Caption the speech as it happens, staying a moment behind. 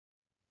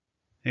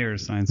Hey, our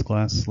science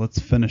class. Let's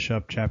finish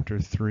up chapter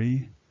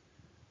 3,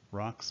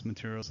 Rocks,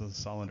 Materials of the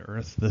Solid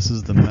Earth. This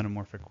is the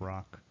metamorphic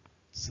rock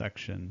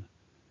section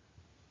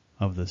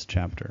of this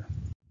chapter.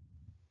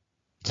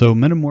 So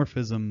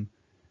metamorphism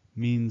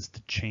means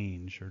to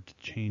change or to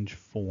change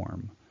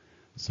form.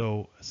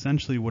 So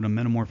essentially what a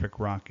metamorphic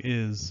rock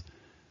is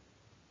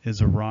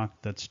a rock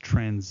that's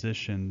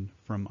transitioned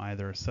from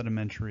either a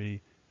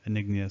sedimentary, an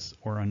igneous,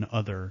 or an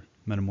other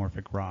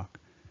metamorphic rock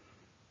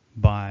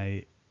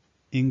by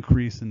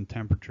increase in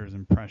temperatures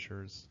and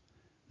pressures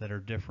that are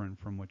different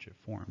from which it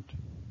formed.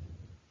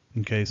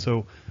 Okay,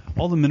 so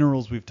all the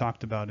minerals we've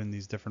talked about in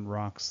these different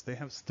rocks, they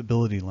have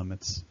stability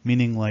limits,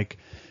 meaning like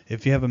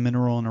if you have a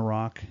mineral in a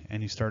rock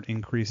and you start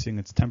increasing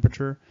its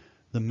temperature,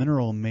 the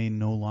mineral may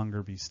no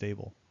longer be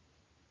stable.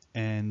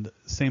 And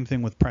same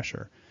thing with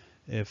pressure.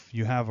 If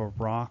you have a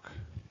rock,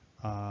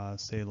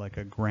 say like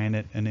a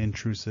granite, an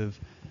intrusive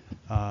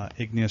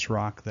igneous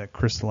rock that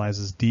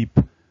crystallizes deep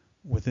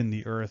within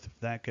the earth, if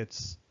that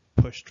gets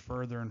pushed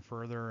further and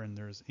further and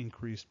there's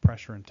increased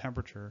pressure and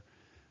temperature,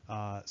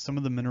 some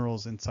of the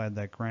minerals inside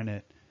that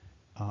granite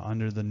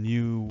under the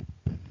new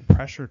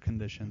pressure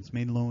conditions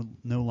may no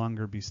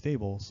longer be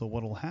stable. So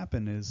what will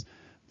happen is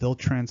they'll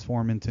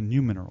transform into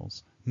new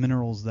minerals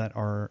that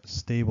are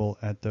stable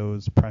at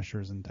those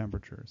pressures and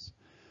temperatures.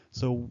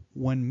 So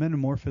when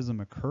metamorphism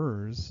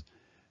occurs,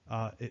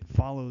 it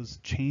follows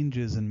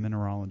changes in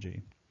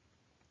mineralogy.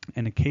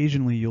 And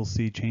occasionally you'll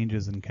see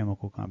changes in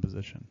chemical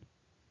composition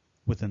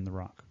within the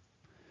rock.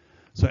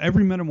 So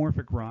every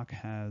metamorphic rock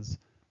has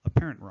a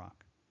parent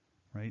rock,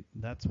 right?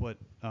 That's what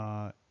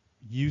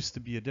used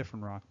to be a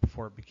different rock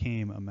before it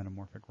became a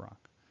metamorphic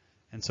rock.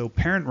 And so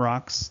parent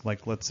rocks,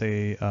 like let's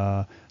say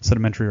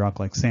sedimentary rock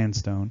like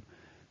sandstone,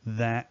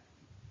 that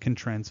can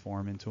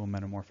transform into a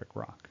metamorphic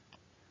rock.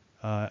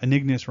 An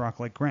igneous rock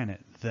like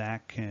granite,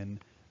 that can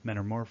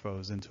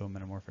metamorphose into a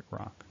metamorphic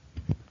rock.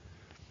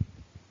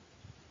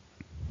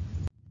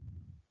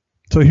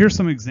 So here's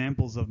some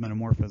examples of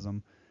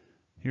metamorphism.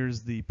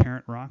 Here's the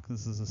parent rock.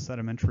 This is a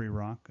sedimentary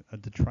rock, a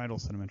detrital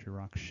sedimentary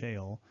rock,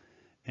 shale.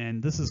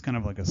 And this is kind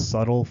of like a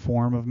subtle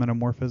form of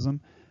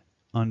metamorphism.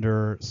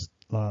 Under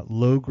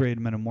low-grade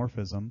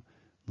metamorphism,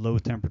 low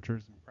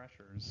temperatures and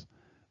pressures,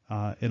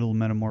 it'll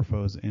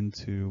metamorphose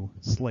into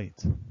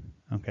slate.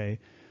 Okay,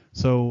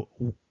 so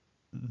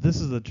this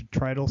is a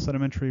detrital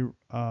sedimentary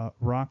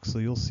rock. So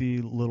you'll see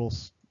little,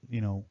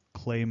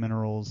 clay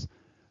minerals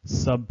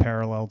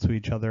subparallel to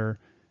each other,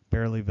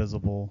 barely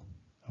visible.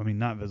 I mean,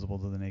 not visible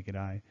to the naked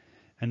eye.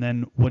 And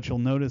then what you'll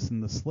notice in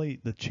the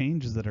slate, the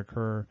changes that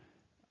occur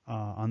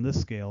on this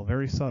scale,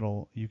 very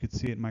subtle, you could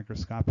see it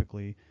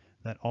microscopically,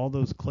 that all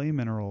those clay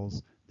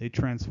minerals, they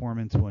transform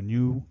into a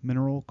new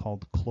mineral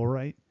called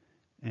chlorite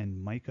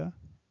and mica,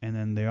 and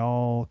then they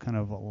all kind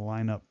of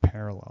line up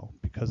parallel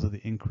because of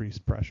the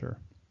increased pressure.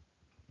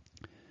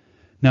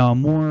 Now, a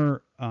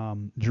more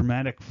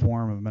dramatic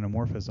form of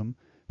metamorphism,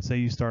 say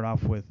you start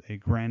off with a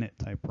granite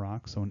type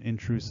rock, so an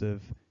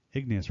intrusive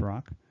igneous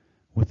rock,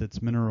 with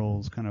its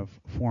minerals kind of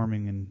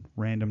forming in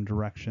random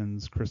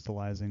directions,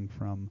 crystallizing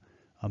from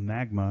a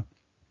magma.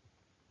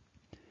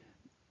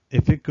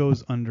 If it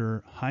goes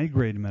under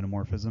high-grade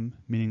metamorphism,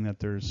 meaning that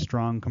there's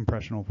strong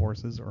compressional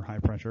forces or high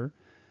pressure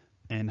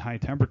and high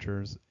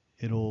temperatures,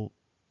 it'll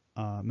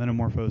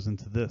metamorphose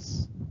into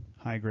this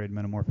high-grade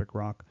metamorphic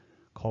rock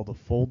called a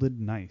folded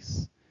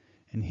gneiss.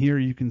 And here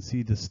you can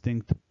see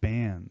distinct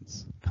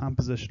bands,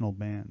 compositional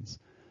bands.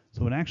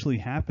 So what actually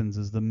happens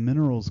is the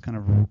minerals kind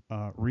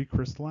of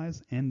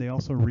recrystallize and they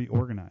also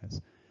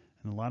reorganize.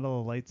 And a lot of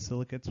the light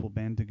silicates will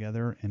band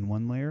together in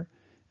one layer,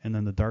 and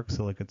then the dark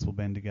silicates will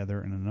band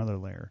together in another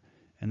layer.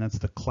 And that's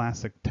the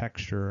classic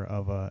texture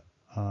of a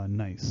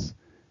gneiss,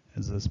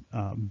 is this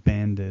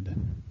banded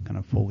kind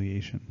of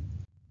foliation.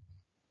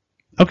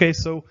 Okay,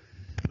 so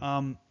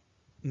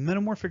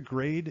metamorphic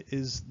grade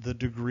is the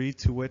degree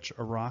to which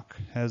a rock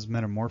has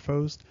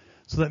metamorphosed.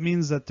 So that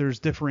means that there's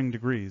differing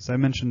degrees. I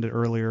mentioned it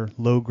earlier,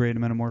 low-grade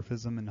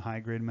metamorphism and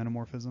high-grade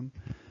metamorphism.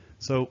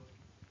 So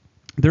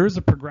there is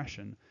a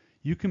progression.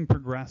 You can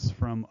progress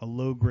from a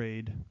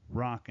low-grade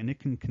rock and it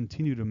can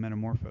continue to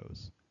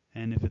metamorphose.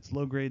 And if it's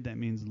low-grade, that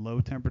means low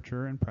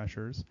temperature and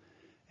pressures,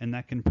 and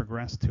that can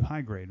progress to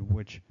high-grade,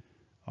 which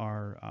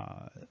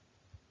are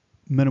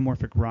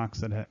metamorphic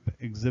rocks that have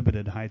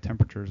exhibited high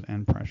temperatures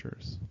and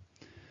pressures.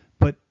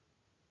 But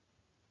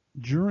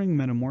during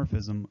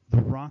metamorphism,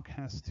 the rock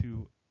has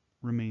to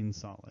remain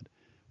solid.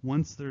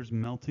 Once there's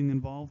melting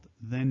involved,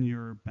 then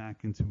you're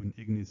back into an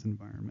igneous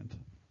environment.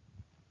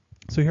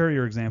 So here are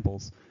your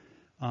examples.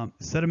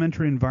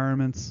 Sedimentary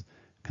environments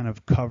kind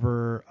of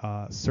cover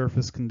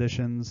surface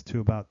conditions to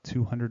about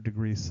 200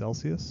 degrees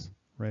Celsius,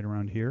 right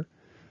around here.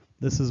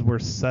 This is where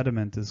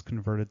sediment is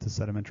converted to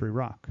sedimentary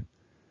rock.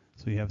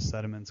 So you have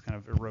sediments kind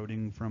of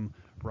eroding from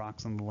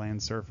rocks on the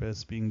land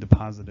surface, being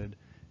deposited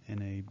in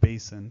a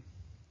basin,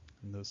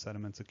 and those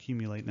sediments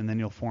accumulate, and then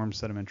you'll form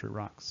sedimentary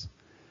rocks.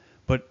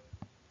 But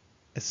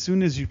as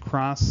soon as you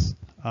cross,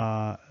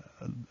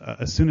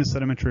 as soon as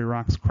sedimentary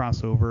rocks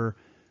cross over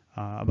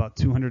about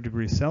 200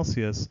 degrees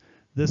Celsius,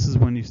 this is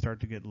when you start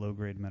to get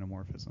low-grade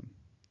metamorphism.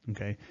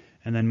 Okay,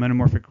 and then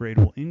metamorphic grade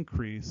will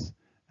increase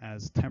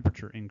as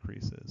temperature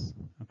increases.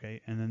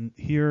 Okay, and then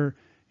here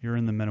you're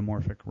in the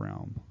metamorphic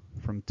realm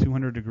from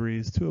 200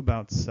 degrees to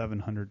about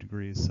 700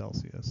 degrees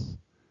Celsius.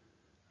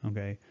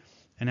 Okay,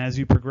 and as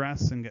you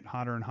progress and get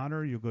hotter and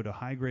hotter, you'll go to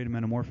high-grade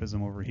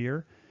metamorphism over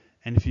here.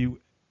 And if you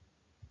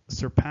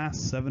surpass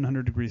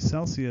 700 degrees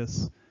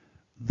Celsius,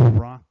 the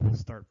rock will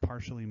start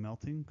partially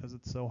melting because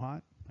it's so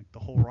hot. Like the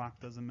whole rock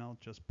doesn't melt,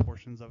 just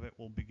portions of it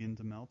will begin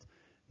to melt.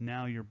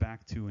 Now you're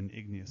back to an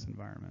igneous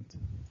environment.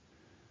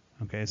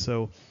 Okay,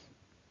 so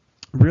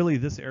really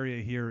this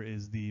area here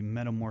is the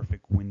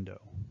metamorphic window,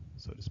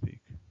 so to speak.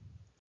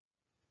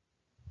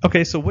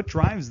 Okay, so what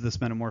drives this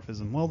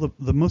metamorphism? Well,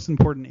 the most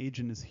important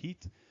agent is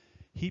heat.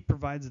 Heat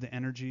provides the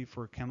energy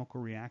for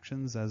chemical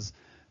reactions, as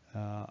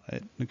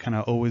it kind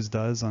of always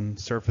does on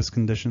surface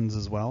conditions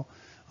as well.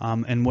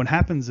 And what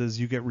happens is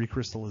you get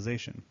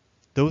recrystallization.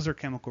 Those are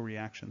chemical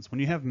reactions. When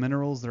you have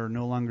minerals that are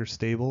no longer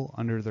stable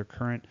under their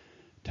current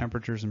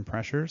temperatures and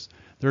pressures,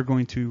 they're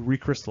going to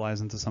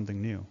recrystallize into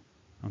something new,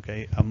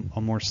 okay,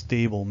 a more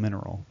stable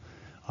mineral.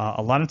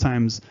 A lot of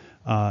times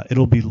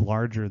it'll be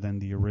larger than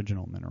the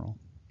original mineral.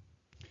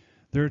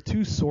 There are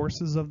two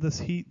sources of this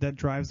heat that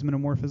drives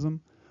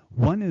metamorphism.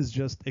 One is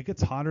just it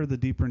gets hotter the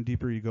deeper and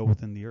deeper you go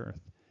within the earth.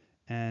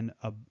 And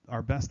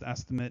our best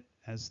estimate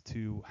as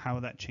to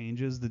how that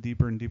changes the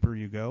deeper and deeper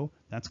you go,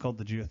 that's called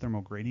the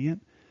geothermal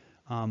gradient.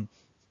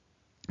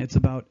 It's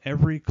about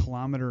every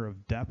kilometer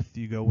of depth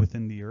you go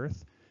within the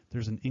earth,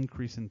 there's an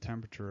increase in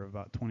temperature of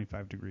about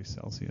 25 degrees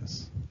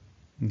Celsius.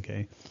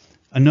 Okay.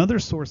 Another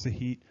source of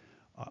heat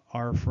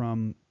are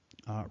from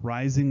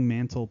rising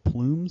mantle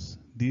plumes.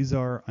 These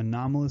are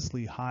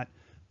anomalously hot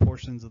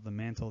portions of the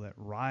mantle that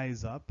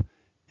rise up,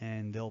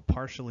 and they'll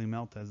partially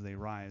melt as they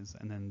rise.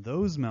 And then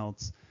those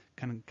melts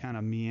kind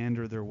of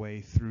meander their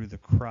way through the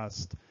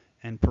crust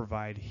and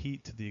provide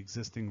heat to the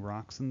existing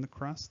rocks in the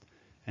crust,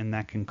 and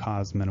that can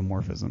cause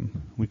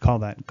metamorphism. We call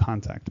that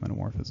contact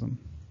metamorphism.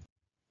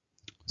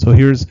 So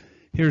here's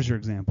your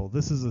example.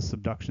 This is a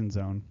subduction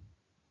zone.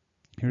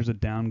 Here's a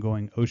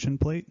downgoing ocean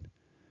plate.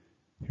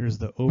 Here's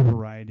the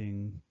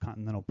overriding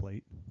continental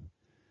plate.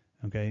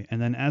 Okay,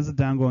 and then as the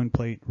downgoing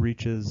plate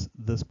reaches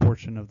this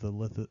portion of the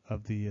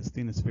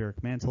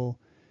asthenospheric mantle,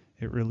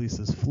 it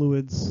releases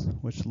fluids,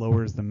 which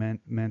lowers the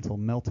mantle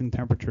melting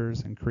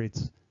temperatures and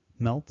creates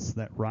melts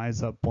that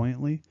rise up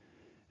buoyantly,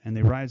 and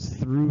they rise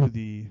through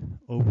the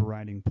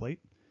overriding plate.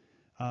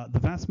 The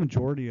vast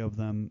majority of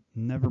them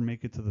never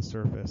make it to the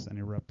surface and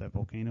erupt at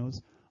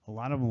volcanoes. A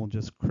lot of them will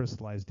just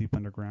crystallize deep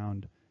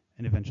underground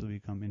and eventually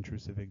become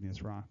intrusive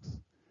igneous rocks.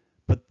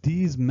 But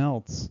these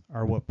melts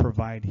are what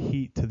provide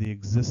heat to the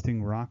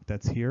existing rock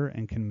that's here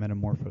and can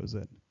metamorphose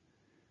it.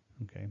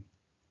 Okay.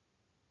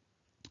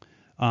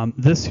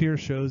 This here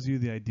shows you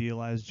the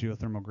idealized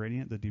geothermal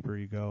gradient. The deeper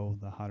you go,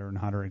 the hotter and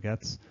hotter it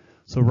gets.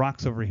 So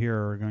rocks over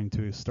here are going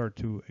to start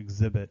to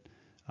exhibit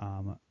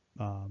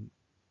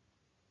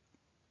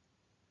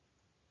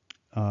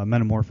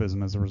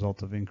metamorphism as a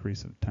result of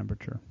increase of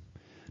temperature.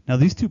 Now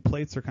these two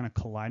plates are kind of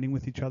colliding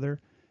with each other,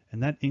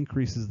 and that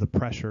increases the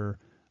pressure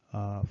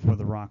for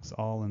the rocks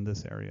all in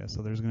this area.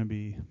 So there's going to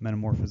be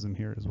metamorphism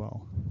here as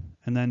well.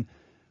 And then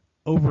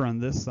over on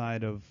this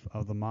side of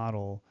the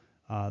model,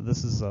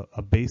 this is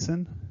a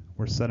basin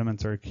where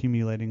sediments are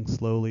accumulating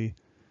slowly,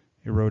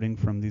 eroding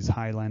from these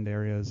highland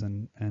areas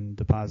and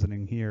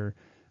depositing here.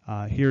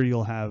 Here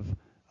you'll have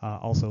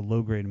also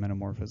low-grade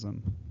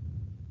metamorphism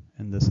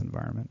in this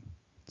environment.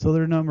 So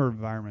there are a number of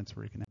environments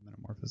where you can have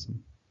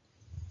metamorphism.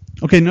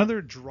 Okay,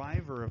 another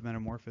driver of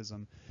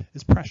metamorphism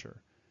is pressure.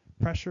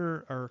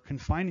 Pressure or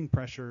confining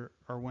pressure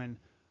are when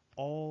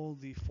all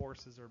the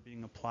forces are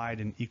being applied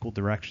in equal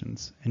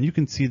directions. And you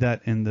can see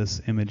that in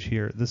this image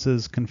here. This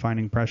is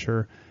confining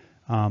pressure.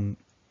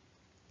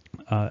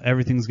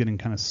 Everything's getting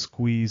kind of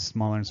squeezed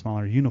smaller and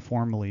smaller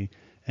uniformly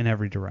in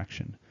every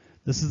direction.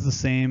 This is the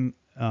same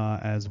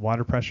as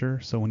water pressure.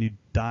 So when you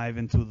dive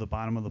into the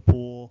bottom of the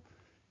pool,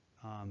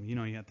 you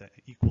know, you have to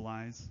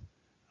equalize,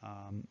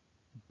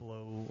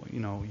 blow, you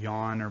know,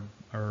 yawn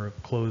or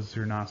close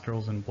your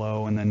nostrils and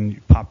blow, and then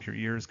you pop your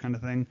ears kind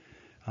of thing.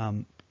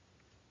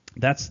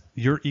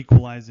 You're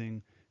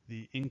equalizing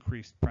the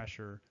increased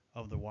pressure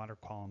of the water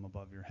column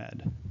above your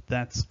head.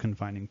 That's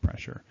confining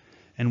pressure.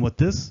 And what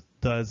this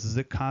does is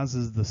it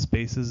causes the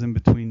spaces in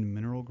between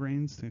mineral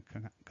grains to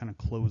kind of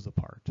close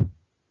apart.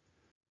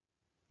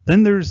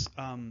 Then there's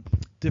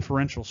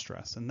differential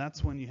stress, and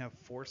that's when you have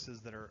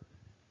forces that are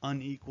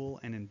unequal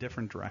and in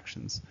different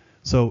directions.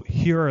 So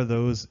here are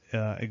those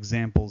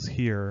examples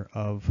here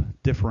of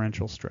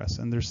differential stress,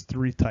 and there's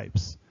three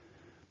types.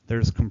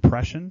 There's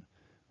compression,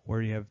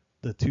 where you have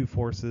the two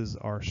forces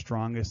are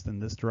strongest in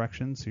this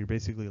direction, so you're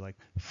basically like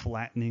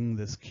flattening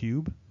this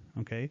cube.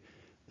 Okay,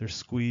 they're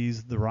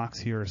squeezed, the rocks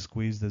here are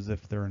squeezed as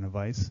if they're in a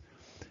vise.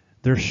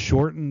 They're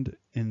shortened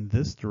in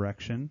this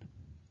direction,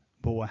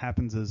 but what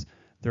happens is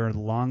they're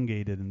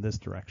elongated in this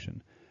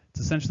direction. It's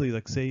essentially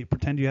like, say,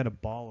 pretend you had a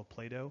ball of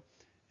Play-Doh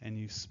and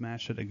you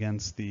smash it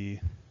against the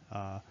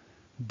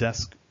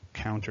desk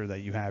counter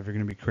that you have. You're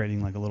going to be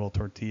creating like a little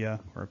tortilla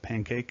or a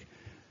pancake.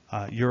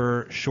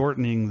 You're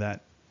shortening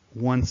that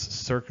once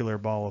circular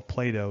ball of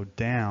Play-Doh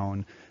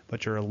down,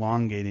 but you're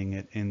elongating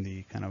it in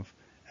the kind of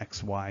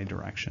XY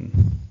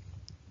direction.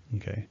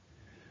 Okay.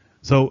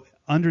 So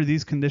under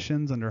these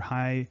conditions, under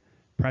high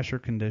pressure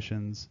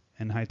conditions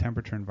and high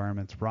temperature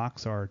environments,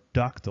 rocks are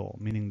ductile,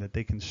 meaning that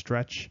they can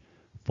stretch,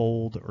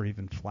 fold, or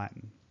even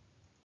flatten.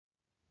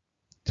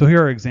 So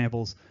here are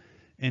examples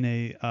in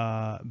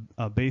a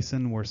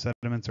basin where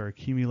sediments are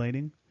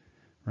accumulating,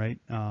 right?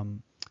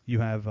 You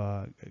have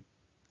a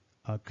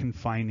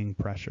confining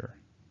pressure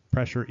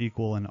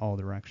equal in all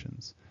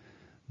directions.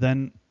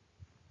 Then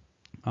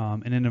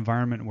in an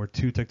environment where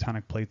two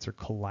tectonic plates are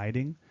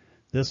colliding,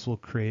 this will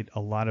create a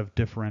lot of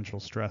differential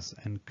stress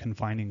and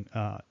confining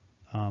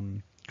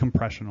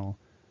compressional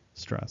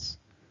stress.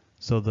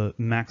 So the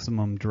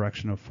maximum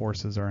direction of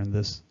forces are in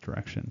this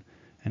direction,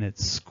 and it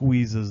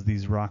squeezes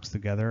these rocks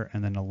together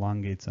and then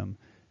elongates them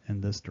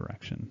in this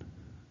direction.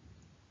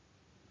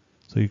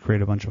 So you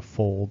create a bunch of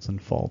folds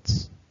and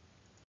faults.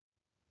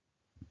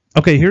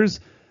 Okay, here's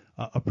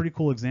a pretty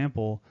cool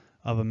example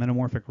of a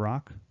metamorphic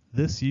rock.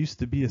 This used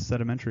to be a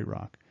sedimentary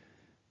rock.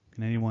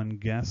 Can anyone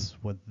guess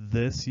what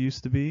this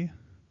used to be?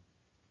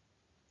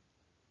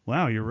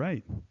 Wow, you're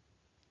right.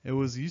 It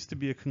used to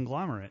be a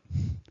conglomerate.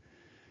 You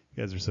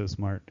guys are so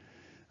smart.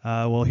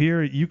 Well,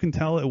 here you can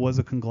tell it was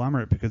a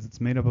conglomerate because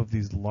it's made up of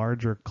these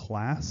larger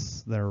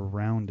clasts that are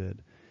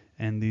rounded.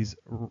 And these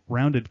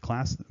rounded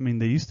clasts, I mean,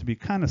 they used to be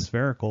kind of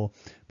spherical,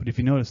 but if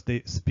you notice,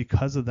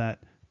 because of that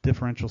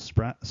differential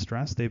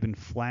stress, they've been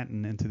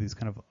flattened into these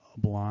kind of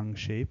oblong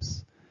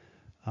shapes.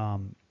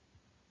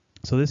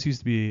 So this used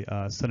to be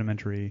a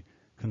sedimentary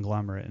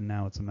conglomerate, and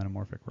now it's a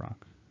metamorphic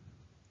rock.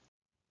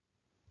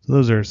 So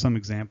those are some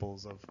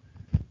examples of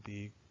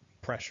the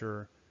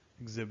pressure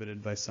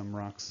exhibited by some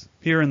rocks.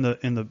 Here in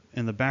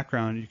the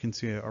background, you can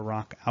see a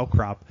rock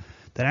outcrop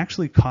that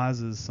actually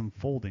causes some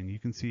folding. You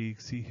can see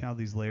how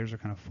these layers are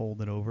kind of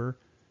folded over,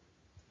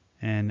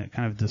 and it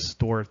kind of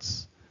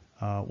distorts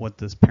what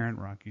this parent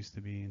rock used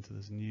to be into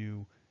this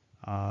new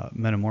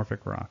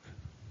metamorphic rock.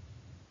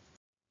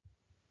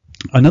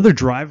 Another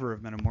driver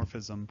of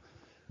metamorphism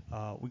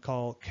we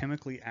call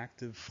chemically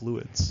active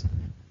fluids.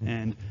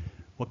 And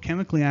what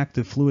chemically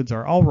active fluids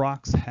are, all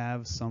rocks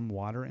have some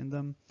water in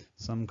them,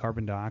 some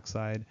carbon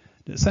dioxide,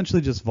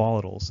 essentially just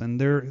volatiles. And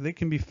they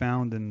can be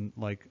found in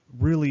like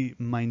really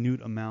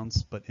minute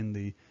amounts, but in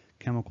the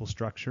chemical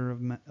structure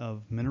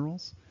of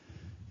minerals.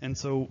 And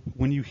so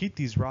when you heat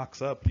these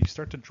rocks up, you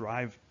start to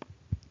drive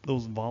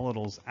those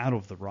volatiles out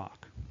of the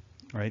rock,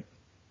 right?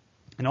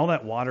 And all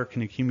that water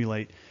can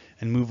accumulate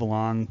and move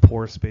along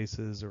pore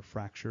spaces or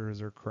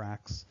fractures or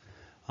cracks.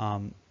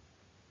 And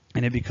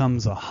it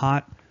becomes a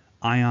hot,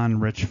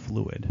 ion-rich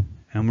fluid.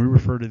 And we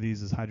refer to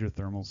these as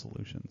hydrothermal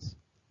solutions.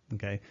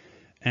 Okay?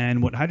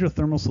 And what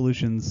hydrothermal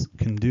solutions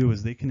can do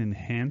is they can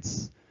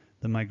enhance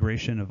the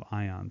migration of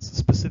ions,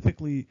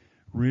 specifically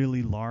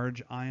really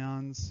large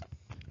ions,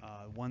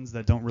 ones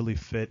that don't really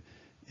fit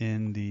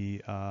in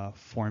the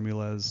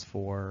formulas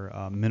for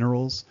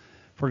minerals.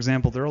 For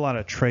example, there are a lot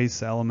of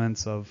trace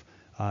elements of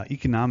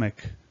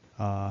economic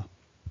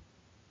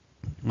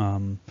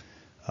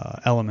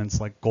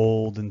elements like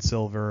gold and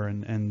silver,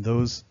 and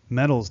those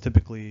metals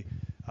typically,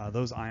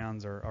 those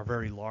ions are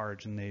very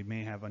large and they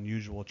may have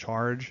unusual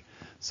charge.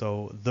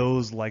 So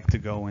those like to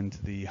go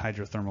into the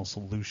hydrothermal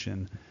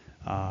solution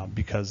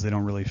because they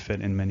don't really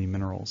fit in many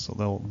minerals. So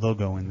they'll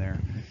go in there.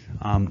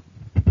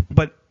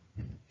 But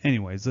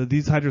anyways,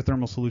 these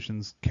hydrothermal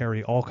solutions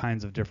carry all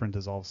kinds of different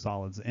dissolved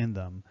solids in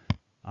them.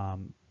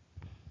 And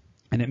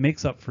it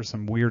makes up for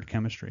some weird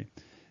chemistry.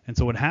 And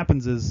so what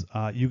happens is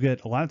a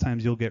lot of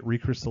times you'll get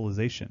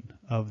recrystallization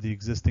of the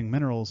existing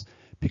minerals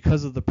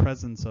because of the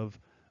presence of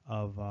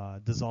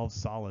dissolved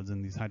solids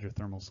in these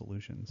hydrothermal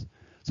solutions.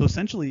 So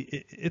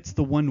essentially it's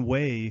the one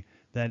way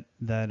that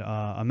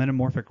a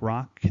metamorphic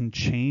rock can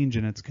change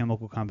in its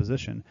chemical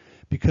composition,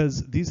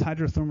 because these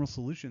hydrothermal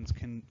solutions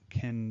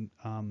can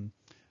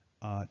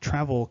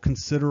travel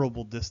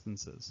considerable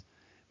distances,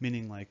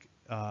 meaning like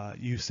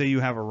you say you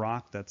have a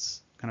rock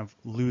that's kind of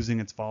losing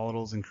its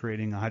volatiles and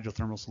creating a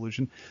hydrothermal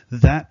solution.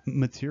 That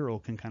material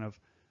can kind of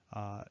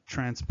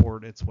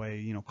transport its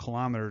way,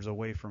 kilometers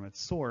away from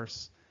its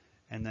source,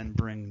 and then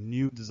bring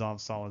new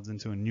dissolved solids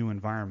into a new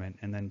environment,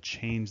 and then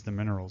change the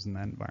minerals in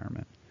that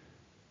environment.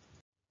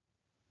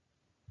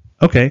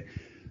 Okay,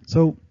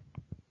 so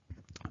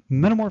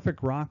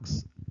metamorphic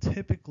rocks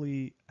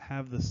typically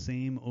have the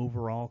same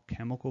overall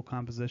chemical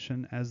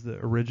composition as the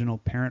original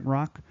parent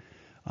rock.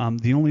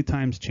 The only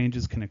times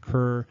changes can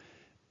occur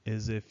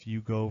is if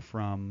you go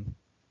from,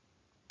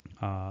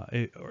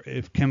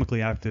 if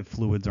chemically active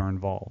fluids are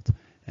involved.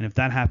 And if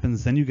that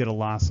happens, then you get a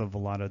loss of a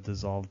lot of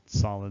dissolved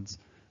solids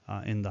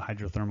in the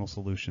hydrothermal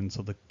solution,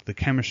 so the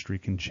chemistry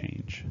can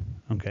change,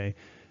 okay?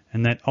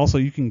 And that also,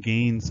 you can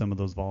gain some of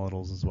those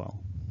volatiles as well.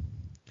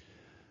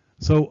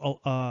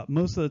 So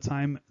most of the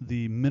time,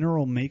 the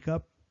mineral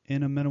makeup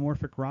in a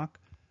metamorphic rock,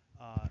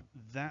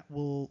 that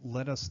will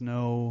let us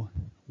know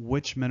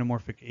which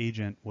metamorphic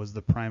agent was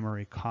the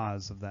primary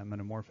cause of that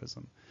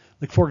metamorphism.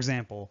 Like, for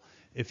example,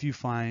 if you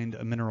find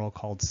a mineral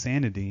called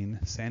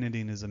sanidine,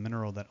 sanidine is a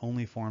mineral that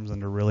only forms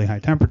under really high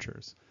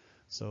temperatures.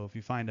 So if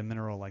you find a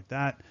mineral like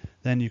that,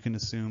 then you can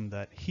assume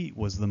that heat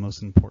was the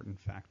most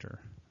important factor.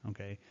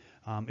 Okay.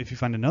 If you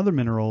find another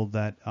mineral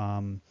that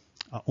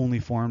only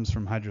forms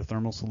from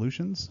hydrothermal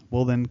solutions,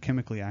 well, then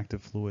chemically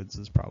active fluids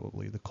is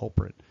probably the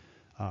culprit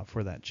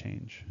for that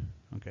change.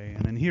 Okay.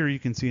 And then here you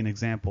can see an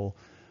example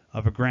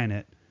of a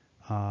granite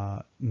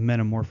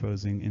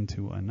metamorphosing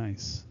into a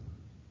gneiss.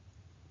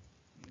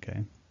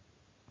 Okay.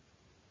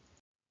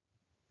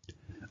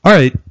 All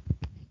right.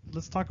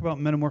 Let's talk about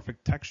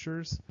metamorphic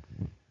textures.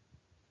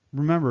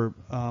 Remember,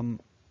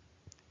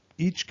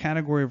 each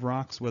category of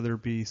rocks, whether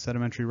it be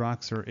sedimentary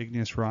rocks or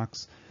igneous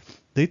rocks,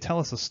 they tell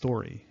us a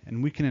story,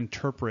 and we can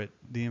interpret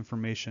the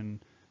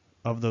information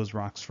of those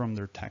rocks from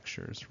their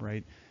textures,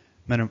 right?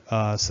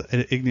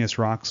 Igneous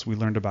rocks, we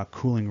learned about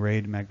cooling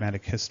rate,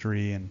 magmatic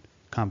history, and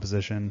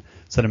composition.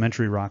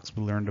 Sedimentary rocks,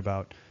 we learned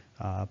about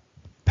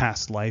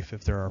past life,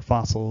 if there are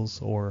fossils,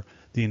 or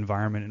the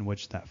environment in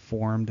which that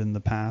formed in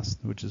the past,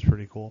 which is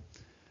pretty cool.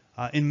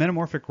 In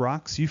metamorphic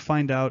rocks, you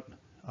find out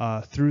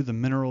through the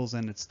minerals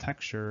and its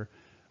texture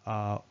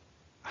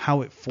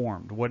how it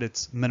formed, what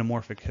its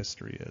metamorphic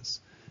history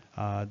is.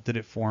 Did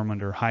it form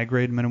under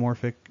high-grade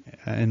metamorphic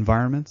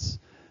environments?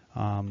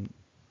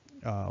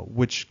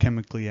 Which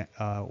chemically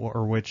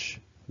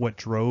what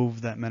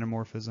drove that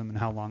metamorphism and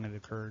how long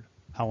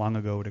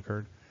ago it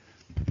occurred.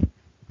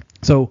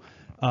 So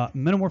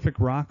metamorphic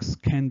rocks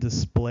can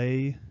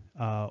display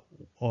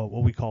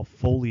what we call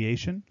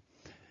foliation,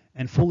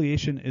 and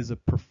foliation is a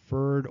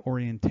preferred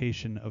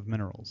orientation of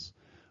minerals,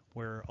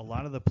 where a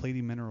lot of the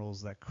platy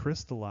minerals that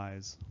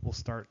crystallize will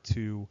start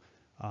to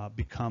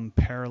become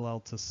parallel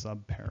to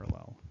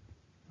subparallel.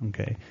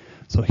 Okay,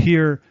 so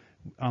here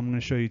I'm going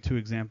to show you two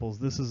examples.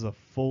 This is a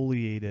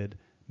foliated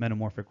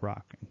metamorphic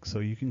rock, so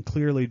you can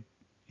clearly,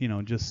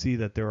 just see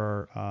that there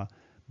are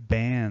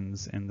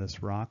bands in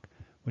this rock,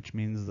 which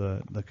means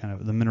the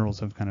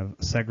minerals have kind of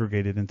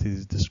segregated into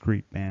these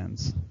discrete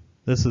bands.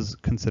 This is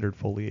considered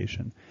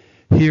foliation.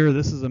 Here,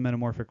 this is a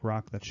metamorphic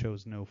rock that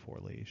shows no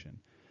foliation.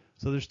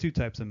 So there's two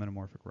types of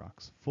metamorphic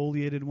rocks,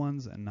 foliated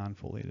ones and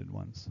non-foliated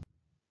ones.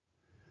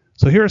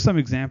 So here are some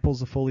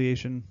examples of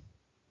foliation.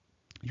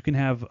 You can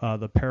have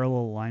the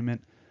parallel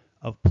alignment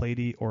of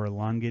platy or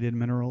elongated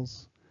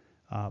minerals.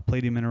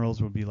 Platy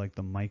minerals would be like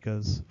the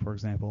micas, for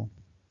example.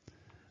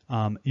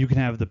 You can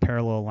have the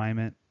parallel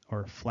alignment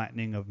or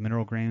flattening of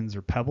mineral grains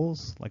or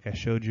pebbles, like I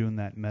showed you in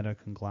that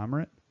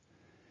meta-conglomerate.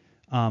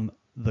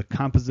 The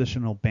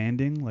compositional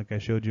banding, like I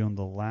showed you on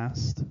the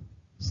last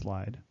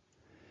slide.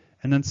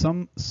 And then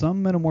some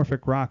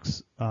metamorphic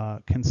rocks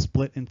can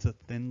split into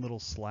thin little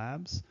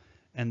slabs,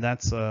 and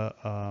that's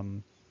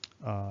an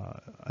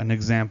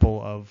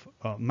example of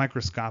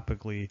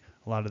microscopically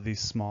a lot of these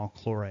small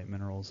chlorite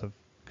minerals have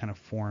kind of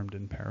formed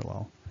in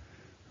parallel.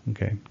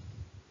 Okay.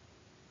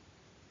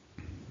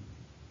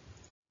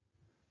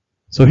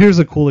 So here's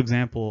a cool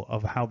example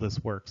of how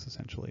this works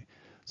essentially.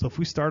 So if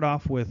we start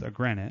off with a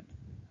granite,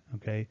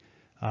 okay,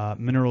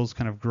 minerals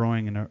kind of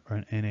growing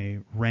in a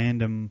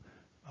random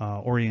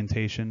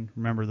orientation.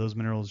 Remember, those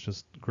minerals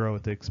just grow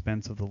at the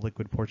expense of the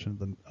liquid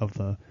portion of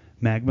the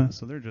magma,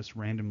 so they're just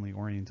randomly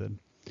oriented.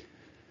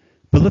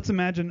 But let's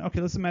imagine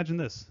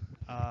this.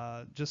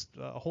 Just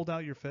hold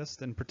out your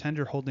fist and pretend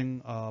you're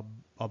holding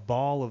a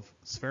ball of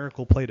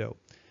spherical Play-Doh,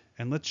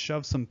 and let's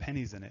shove some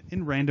pennies in it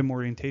in random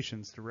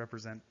orientations to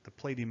represent the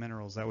platy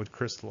minerals that would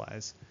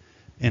crystallize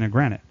in a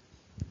granite.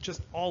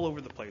 Just all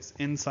over the place,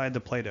 inside the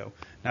Play-Doh.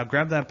 Now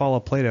grab that ball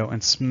of Play-Doh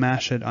and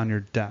smash it on your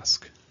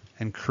desk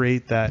and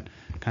create that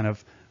kind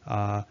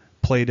of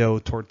Play-Doh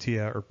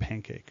tortilla or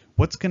pancake.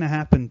 What's going to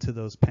happen to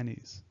those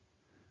pennies,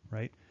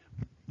 right?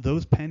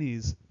 Those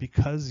pennies,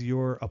 because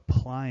you're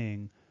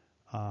applying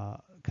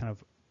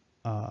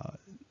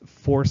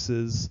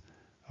forces,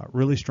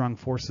 really strong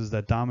forces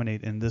that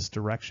dominate in this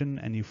direction,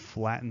 and you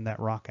flatten that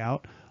rock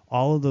out,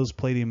 all of those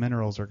platy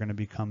minerals are going to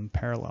become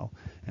parallel.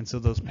 And so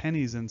those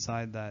pennies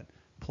inside that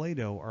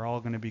Play-Doh are all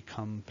going to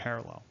become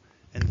parallel.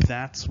 And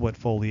that's what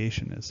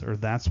foliation is, or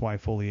that's why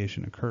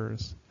foliation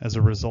occurs as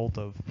a result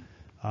of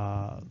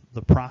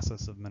the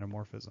process of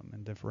metamorphism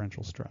and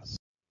differential stress.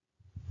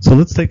 So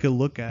let's take a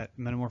look at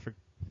metamorphic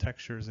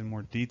textures in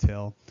more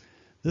detail.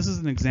 This is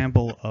an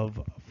example of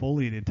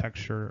foliated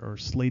texture or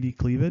slaty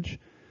cleavage.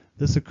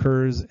 This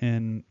occurs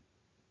in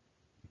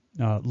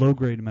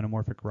low-grade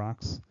metamorphic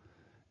rocks.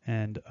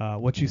 And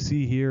what you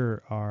see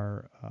here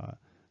are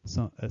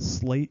a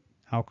slate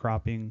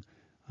outcropping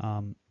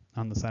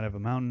on the side of a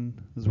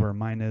mountain. This is where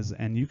mine is.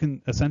 And you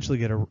can essentially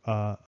get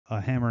a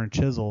hammer and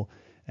chisel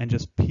and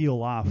just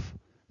peel off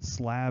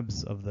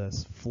slabs of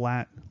this,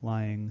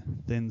 flat-lying,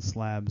 thin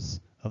slabs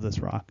of this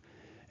rock.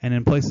 And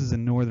in places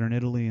in northern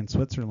Italy and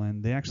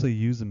Switzerland, they actually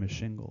use them as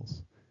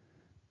shingles.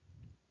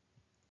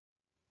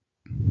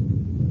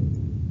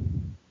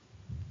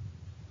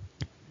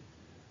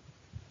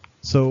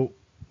 So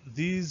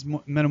these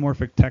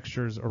metamorphic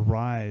textures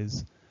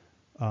arise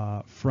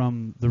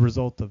from the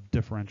result of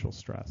differential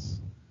stress.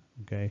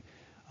 Okay,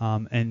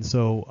 and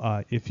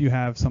so if you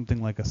have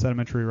something like a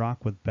sedimentary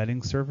rock with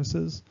bedding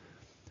surfaces,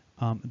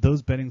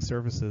 those bedding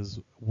surfaces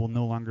will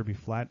no longer be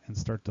flat and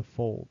start to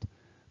fold.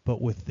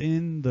 But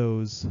within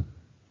those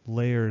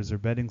layers or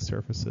bedding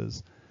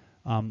surfaces,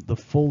 the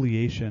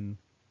foliation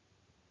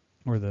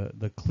or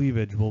the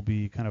cleavage will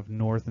be kind of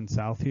north and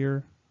south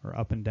here, or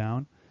up and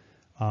down,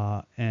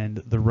 and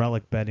the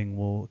relic bedding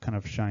will kind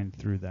of shine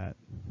through that.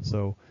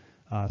 So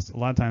a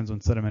lot of times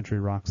when sedimentary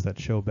rocks that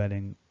show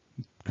bedding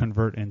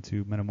convert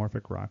into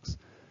metamorphic rocks,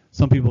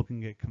 some people can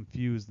get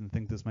confused and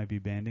think this might be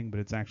banding, but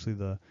it's actually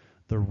the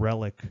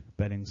relic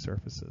bedding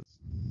surfaces.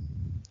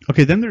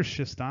 Okay, then there's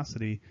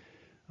schistosity.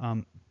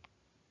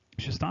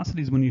 Schistosity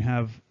is when you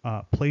have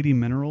platy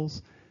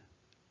minerals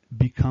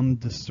become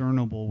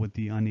discernible with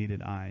the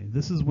unaided eye.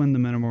 This is when the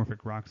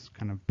metamorphic rocks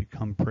kind of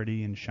become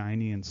pretty and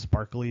shiny and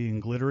sparkly and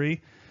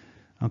glittery.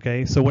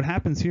 Okay, so what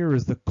happens here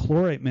is the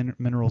chlorite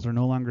minerals are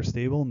no longer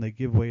stable and they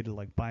give way to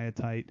like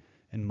biotite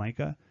and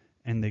mica,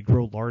 and they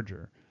grow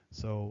larger.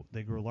 So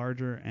they grow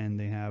larger and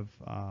they have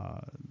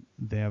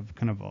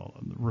kind of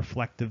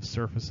reflective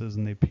surfaces,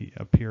 and they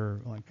appear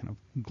like kind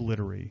of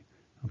glittery.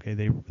 Okay,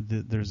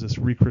 there's this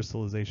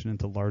recrystallization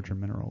into larger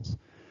minerals.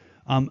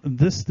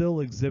 This still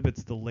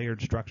exhibits the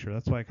layered structure.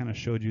 That's why I kind of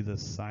showed you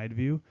this side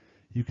view.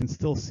 You can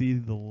still see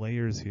the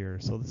layers here.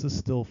 So this is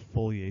still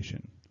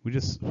foliation. We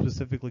just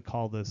specifically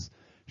call this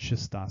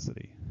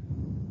schistosity.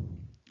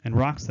 And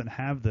rocks that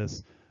have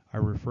this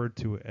are referred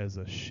to as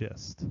a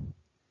schist.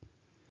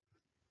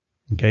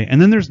 Okay,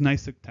 and then there's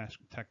gneissic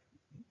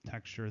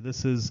texture.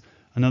 This is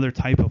another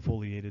type of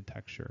foliated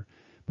texture.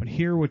 But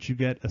here what you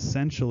get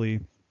essentially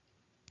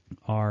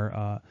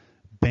are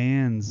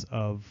bands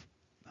of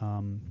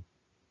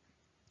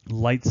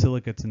light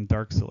silicates and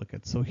dark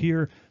silicates. So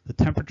here the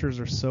temperatures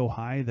are so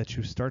high that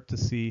you start to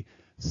see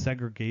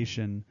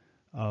segregation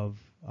of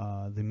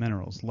the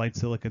minerals. Light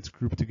silicates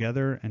group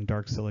together and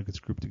dark silicates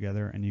group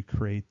together, and you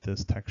create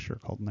this texture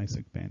called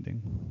gneissic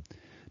banding.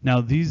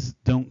 Now these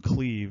don't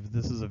cleave.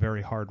 This is a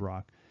very hard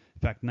rock. In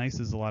fact,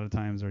 gneisses a lot of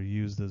times are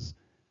used as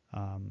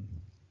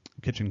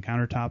kitchen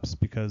countertops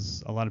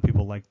because a lot of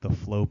people like the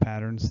flow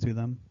patterns to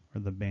them,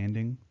 or the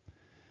banding.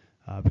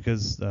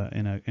 Because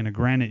in a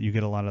granite you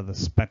get a lot of the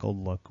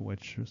speckled look,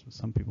 which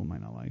some people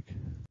might not like.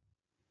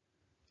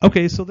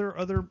 Okay, so there are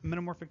other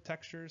metamorphic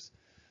textures.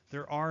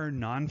 There are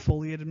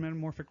non-foliated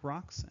metamorphic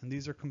rocks, and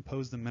these are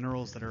composed of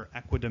minerals that are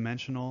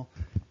equidimensional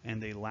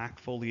and they lack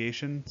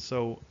foliation.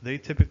 So they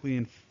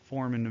typically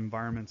form in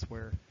environments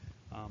where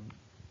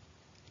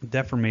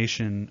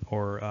deformation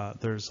or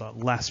there's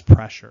less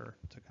pressure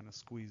to kind of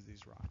squeeze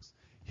these rocks.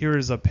 Here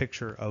is a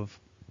picture of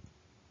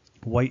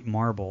white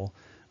marble.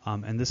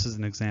 And this is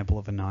an example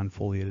of a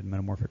non-foliated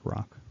metamorphic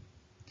rock.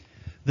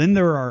 Then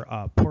there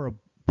are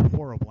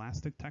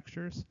poroblastic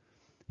textures.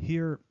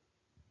 Here,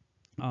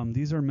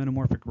 these are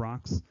metamorphic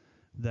rocks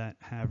that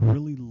have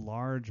really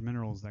large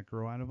minerals that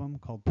grow out of them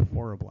called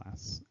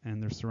poroblasts,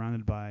 and they're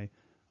surrounded by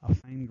a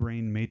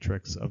fine-grained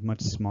matrix of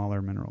much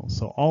smaller minerals.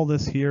 So all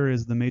this here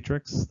is the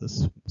matrix,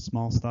 this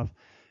small stuff,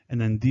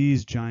 and then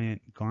these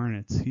giant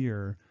garnets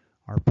here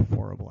are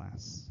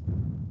poroblasts.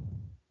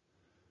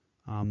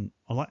 In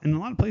a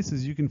lot of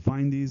places you can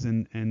find these,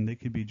 and they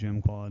could be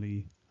gem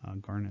quality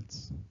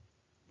garnets.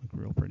 Look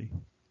real pretty.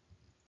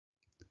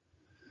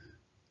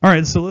 All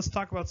right, so let's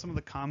talk about some of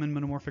the common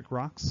metamorphic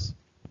rocks.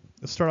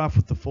 Let's start off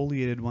with the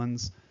foliated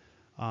ones.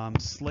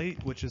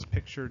 Slate, which is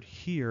pictured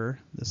here.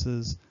 This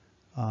is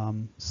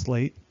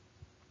slate.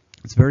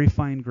 It's very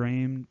fine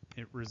grained.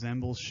 It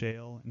resembles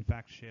shale. In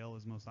fact, shale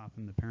is most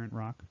often the parent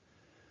rock.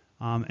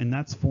 And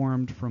that's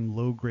formed from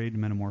low-grade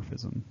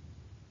metamorphism.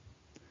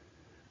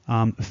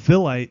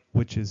 Phyllite,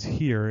 which is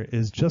here,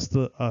 is just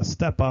a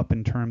step up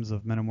in terms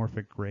of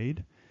metamorphic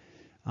grade.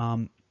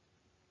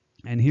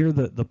 And here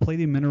the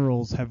platy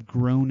minerals have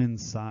grown in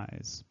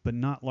size, but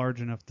not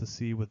large enough to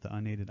see with the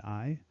unaided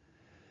eye.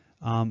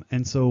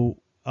 And so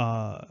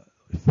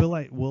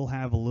phyllite will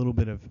have a little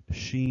bit of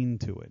sheen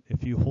to it.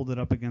 If you hold it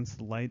up against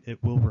the light,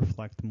 it will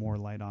reflect more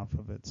light off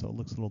of it, so it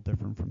looks a little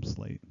different from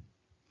slate.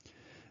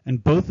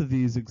 And both of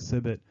these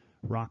exhibit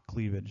rock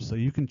cleavage, so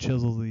you can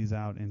chisel these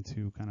out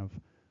into kind of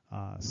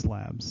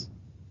slabs.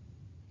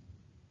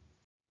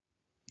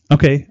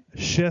 Okay,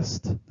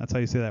 schist, that's how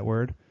you say that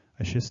word.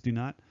 I schist do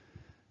not.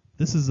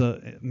 This is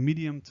a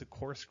medium to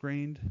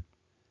coarse-grained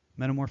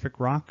metamorphic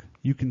rock.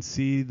 You can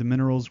see the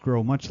minerals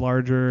grow much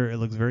larger. It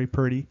looks very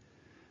pretty.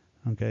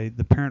 Okay,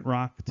 the parent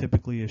rock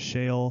typically is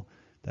shale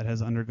that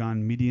has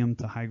undergone medium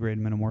to high-grade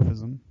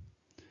metamorphism.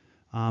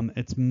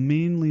 It's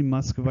mainly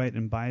muscovite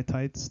and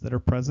biotites that are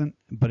present,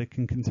 but it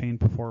can contain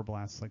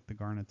poroblasts like the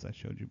garnets I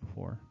showed you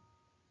before.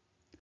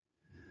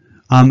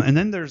 And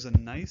then there's a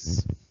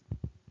gneiss.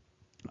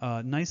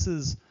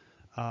 Gneisses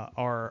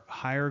are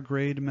higher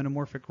grade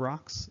metamorphic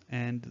rocks,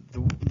 and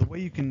the way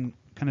you can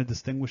kind of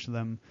distinguish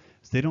them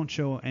is they don't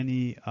show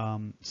any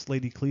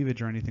slaty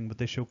cleavage or anything, but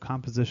they show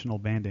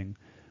compositional banding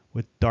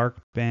with dark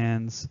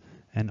bands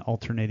and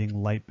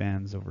alternating light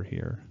bands over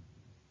here.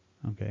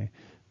 Okay,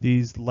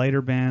 These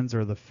lighter bands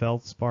are the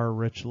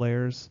feldspar-rich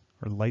layers,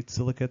 or light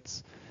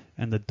silicates,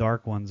 and the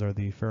dark ones are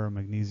the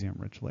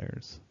ferromagnesium-rich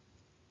layers.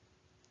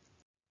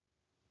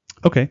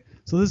 Okay,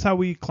 so this is how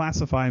we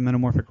classify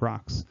metamorphic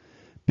rocks,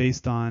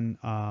 based on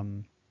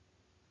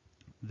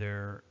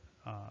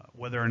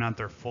whether or not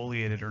they're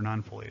foliated or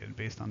non-foliated,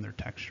 based on their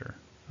texture.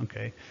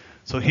 Okay,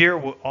 so here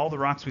all the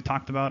rocks we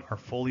talked about are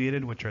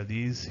foliated, which are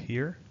these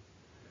here.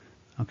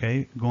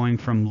 Okay, going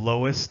from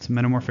lowest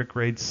metamorphic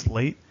grade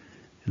slate,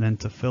 and then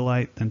to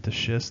phyllite, then to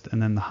schist,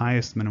 and then the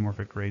highest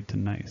metamorphic grade to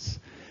gneiss.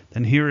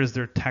 Then here is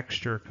their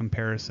texture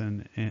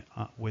comparison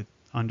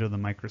under the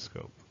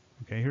microscope.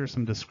 Okay, here are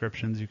some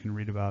descriptions you can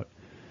read about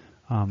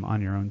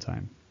on your own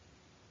time.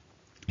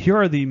 Here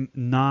are the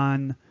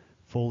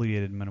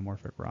non-foliated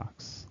metamorphic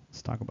rocks.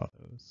 Let's talk about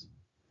those.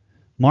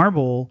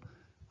 Marble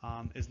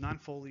is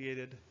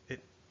non-foliated.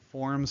 It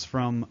forms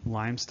from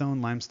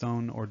limestone.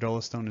 Limestone or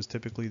dolostone is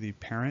typically the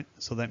parent,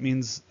 so that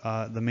means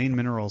the main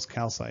mineral is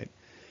calcite.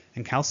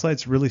 And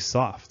calcite's really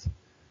soft,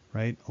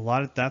 right?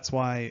 That's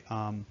why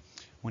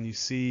when you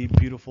see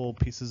beautiful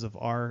pieces of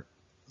art,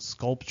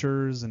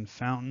 sculptures and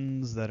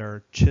fountains that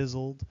are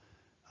chiseled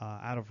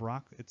out of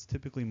rock, it's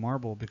typically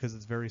marble because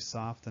it's very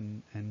soft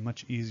and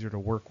much easier to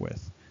work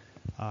with.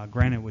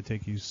 Granite would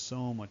take you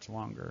so much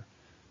longer,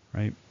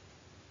 right?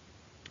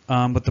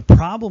 But the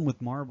problem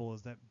with marble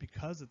is that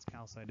because it's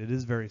calcite, it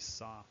is very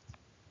soft,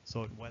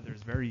 so it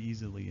weathers very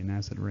easily in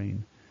acid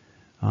rain.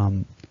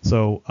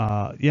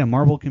 Yeah,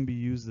 marble can be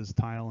used as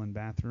tile in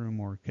bathroom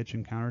or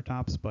kitchen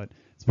countertops, but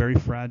it's very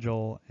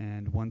fragile,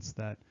 and once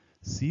that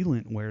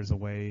sealant wears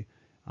away,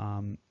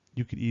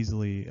 you could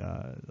easily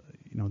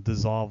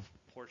dissolve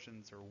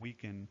portions or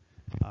weaken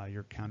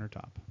your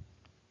countertop.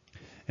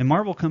 And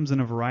marble comes in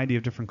a variety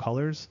of different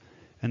colors,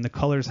 and the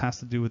colors has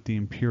to do with the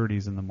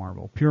impurities in the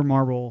marble. Pure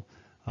marble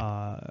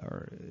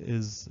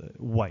is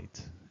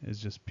white, is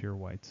just pure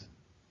white.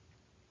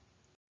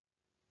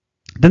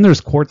 Then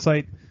there's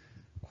quartzite.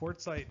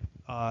 Quartzite,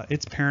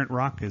 its parent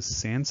rock is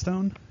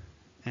sandstone,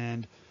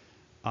 and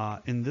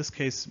in this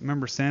case,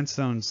 remember,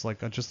 sandstone's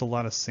like just a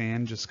lot of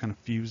sand just kind of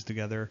fused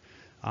together,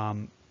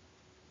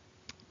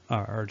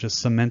 or just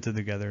cemented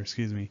together,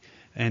 excuse me.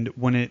 And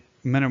when it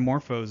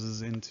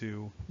metamorphoses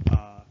into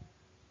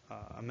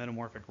a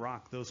metamorphic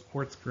rock, those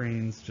quartz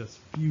grains just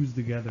fuse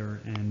together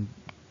and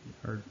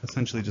are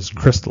essentially just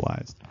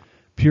crystallized.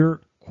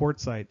 Pure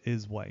quartzite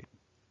is white,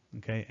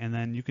 okay? And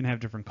then you can have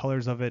different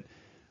colors of it.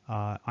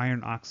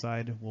 Iron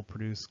oxide will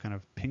produce kind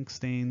of pink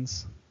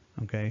stains,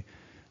 okay?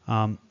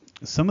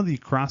 Some of the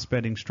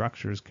cross-bedding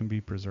structures can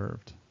be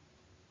preserved.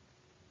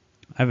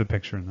 I have a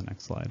picture in the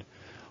next slide.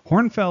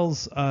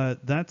 Hornfels,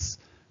 that's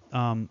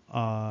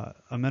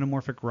a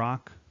metamorphic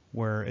rock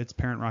where its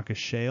parent rock is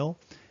shale,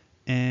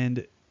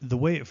 and the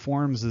way it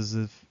forms is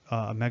if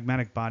a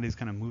magmatic body is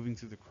kind of moving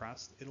through the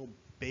crust, it'll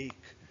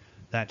bake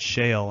that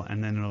shale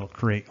and then it'll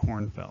create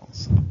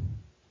hornfels.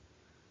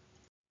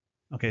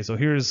 Okay, so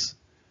here's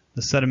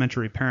the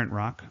sedimentary parent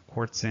rock,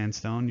 quartz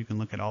sandstone. You can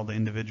look at all the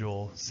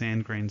individual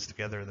sand grains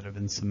together that have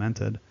been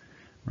cemented,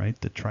 right?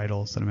 The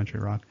tridal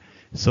sedimentary rock.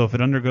 So if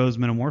it undergoes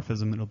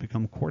metamorphism, it'll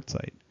become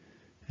quartzite.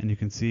 And you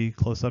can see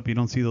close up, you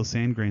don't see those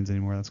sand grains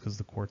anymore. That's because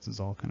the quartz is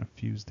all kind of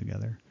fused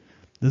together.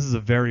 This is a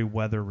very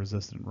weather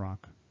resistant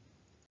rock.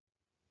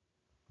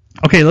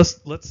 Okay,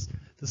 let's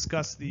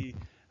discuss the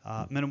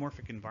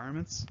metamorphic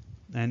environments.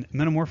 And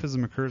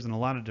metamorphism occurs in a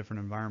lot of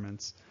different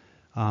environments,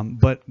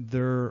 but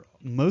they're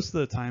most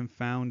of the time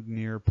found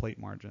near plate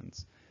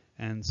margins.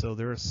 And so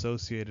they're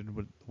associated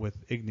with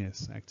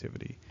igneous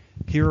activity.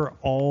 Here are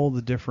all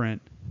the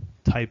different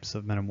types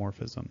of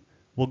metamorphism.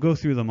 We'll go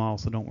through them all,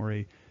 so don't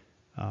worry.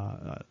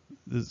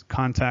 This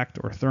contact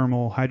or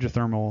thermal,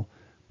 hydrothermal,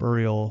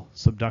 burial,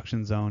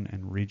 subduction zone,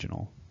 and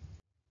regional.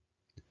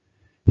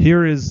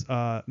 Here is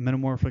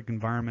metamorphic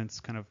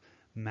environments kind of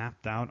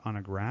mapped out on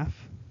a graph,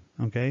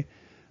 okay?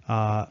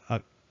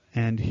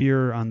 And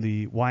here on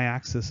the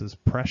y-axis is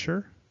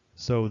pressure.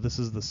 So this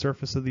is the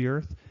surface of the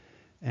Earth,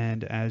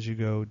 and as you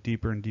go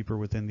deeper and deeper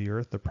within the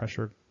Earth, the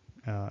pressure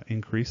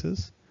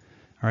increases.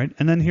 All right,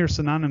 and then here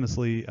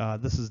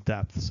synonymously, this is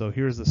depth. So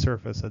here's the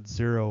surface at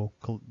 0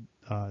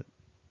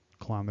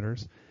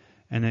 kilometers,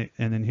 and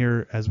then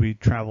here as we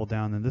travel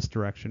down in this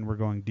direction, we're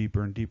going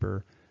deeper and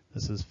deeper.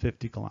 This is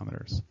 50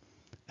 kilometers.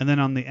 And then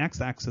on the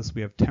x-axis,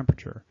 we have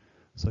temperature.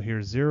 So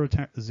here's 0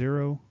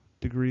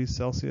 degrees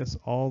Celsius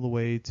all the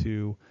way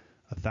to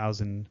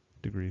 1,000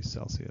 degrees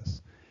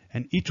Celsius.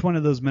 And each one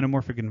of those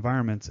metamorphic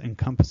environments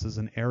encompasses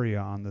an area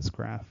on this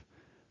graph.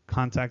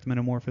 Contact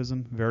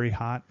metamorphism, very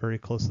hot, very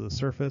close to the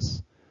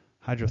surface.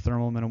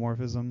 Hydrothermal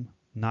metamorphism,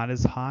 not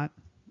as hot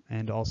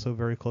and also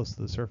very close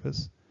to the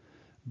surface.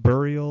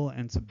 Burial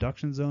and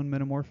subduction zone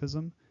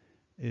metamorphism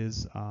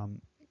is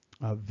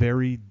a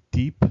very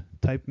deep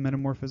type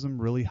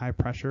metamorphism, really high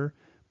pressure,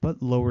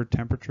 but lower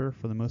temperature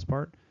for the most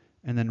part.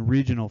 And then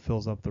regional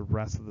fills up the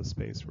rest of the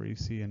space where you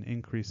see an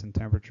increase in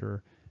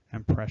temperature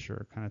and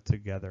pressure kind of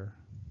together.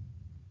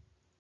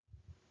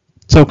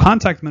 So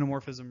contact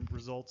metamorphism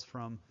results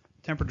from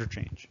temperature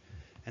change,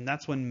 and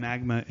that's when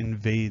magma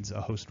invades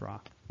a host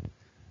rock.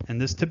 And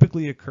this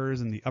typically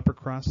occurs in the upper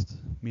crust,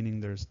 meaning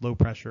there's low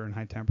pressure and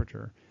high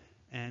temperature.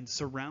 And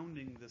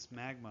surrounding this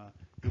magma,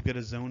 you'll get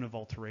a zone of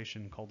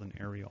alteration called an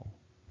areole.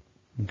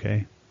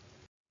 Okay.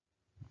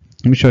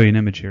 Let me show you an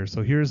image here.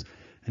 So here's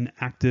an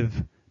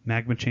active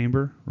magma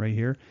chamber right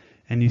here.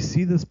 And you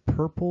see this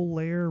purple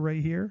layer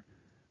right here?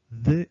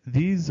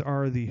 These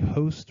are the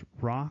host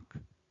rock,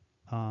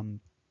 the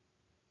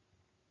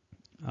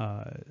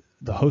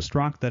host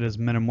rock that is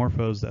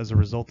metamorphosed as a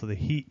result of the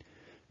heat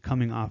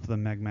coming off the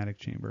magmatic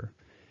chamber.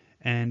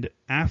 And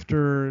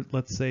after,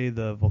 let's say,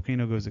 the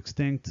volcano goes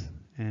extinct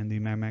and the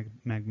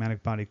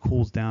magmatic body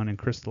cools down and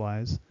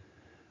crystallizes,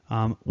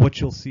 what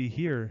you'll see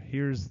here,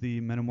 here's the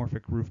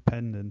metamorphic roof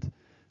pendant.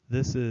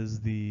 This is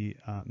the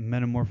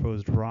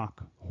metamorphosed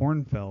rock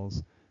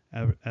hornfels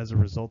as a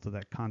result of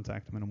that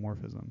contact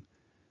metamorphism.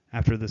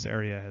 After this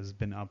area has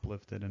been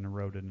uplifted and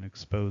eroded and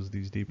exposed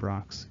these deep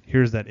rocks.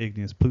 Here's that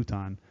igneous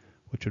pluton,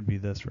 which would be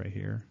this right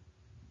here.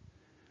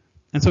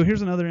 And so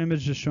here's another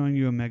image just showing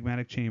you a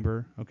magmatic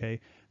chamber, okay?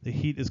 The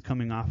heat is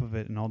coming off of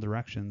it in all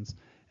directions.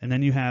 And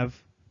then you have,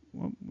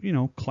 you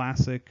know,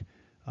 classic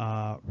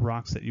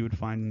rocks that you would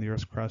find in the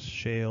Earth's crust: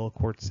 shale,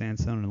 quartz,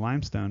 sandstone, and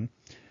limestone.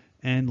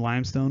 And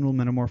limestone will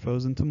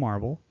metamorphose into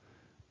marble,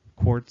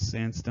 quartz,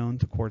 sandstone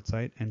to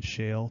quartzite, and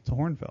shale to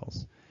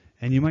hornfels.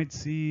 And you might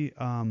see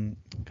kind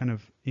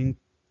of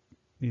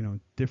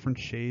different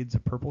shades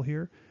of purple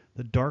here.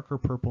 The darker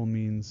purple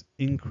means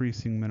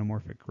increasing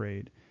metamorphic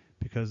grade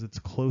because it's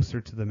closer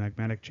to the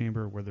magmatic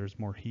chamber where there's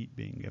more heat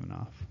being given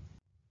off.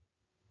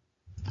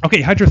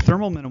 Okay,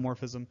 hydrothermal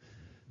metamorphism.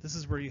 This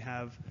is where you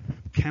have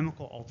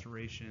chemical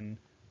alteration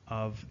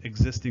of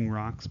existing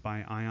rocks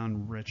by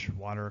ion-rich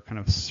water kind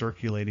of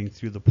circulating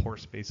through the pore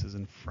spaces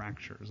and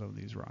fractures of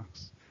these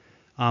rocks.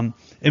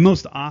 It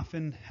most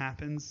often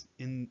happens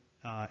in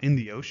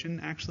the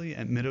ocean, actually,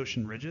 at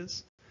mid-ocean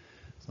ridges.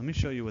 So let me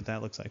show you what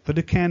that looks like. But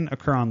it can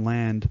occur on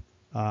land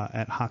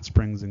at hot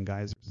springs and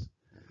geysers.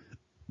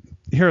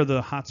 Here are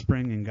the hot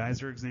spring and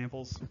geyser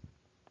examples.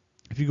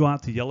 If you go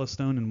out to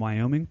Yellowstone in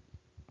Wyoming,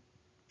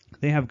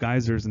 they have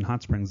geysers and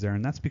hot springs there,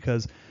 and that's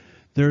because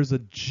there's a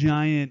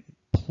giant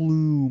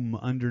plume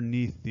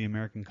underneath the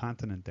American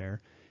continent there.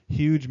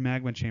 Huge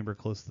magma chamber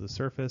close to the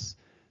surface.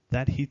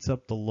 That heats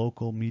up the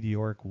local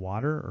meteoric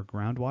water or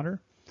groundwater,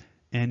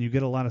 and you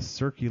get a lot of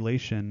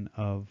circulation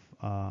of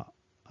hot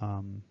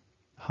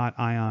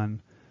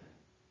ion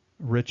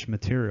rich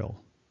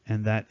material,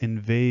 and that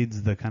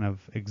invades the kind of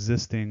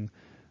existing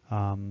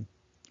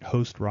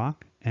host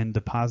rock and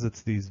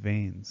deposits these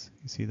veins.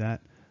 You see that?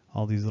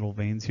 All these little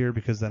veins here,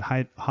 because that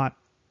hot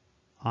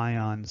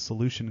ion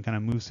solution kind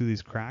of moves through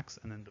these cracks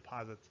and then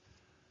deposits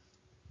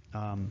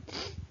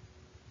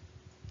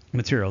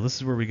material. This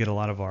is where we get a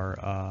lot of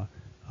our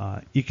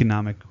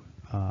economic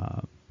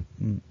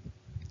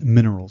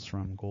minerals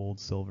from: gold,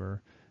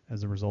 silver,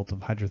 as a result of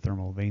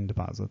hydrothermal vein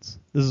deposits.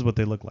 This is what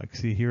they look like.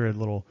 See, here are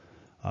little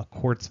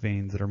quartz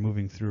veins that are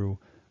moving through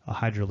a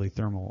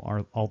hydrothermal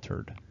or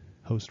altered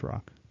host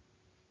rock.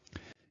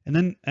 And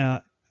then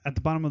at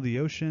the bottom of the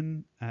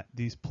ocean, at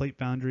these plate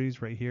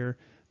boundaries right here,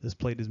 this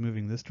plate is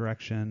moving this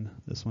direction,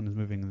 this one is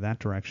moving that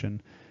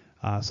direction.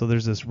 So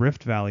there's this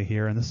rift valley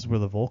here, and this is where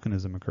the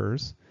volcanism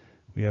occurs.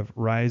 We have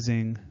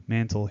rising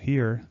mantle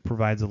here,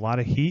 provides a lot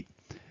of heat,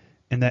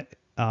 and that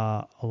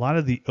a lot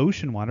of the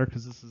ocean water,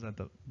 because this is at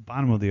the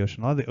bottom of the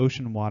ocean, a lot of the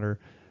ocean water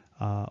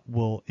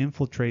will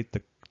infiltrate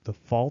the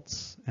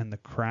faults and the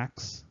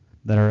cracks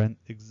that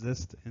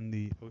exist in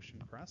the ocean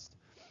crust.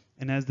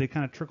 And as they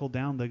kind of trickle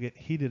down, they get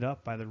heated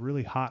up by the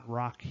really hot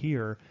rock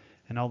here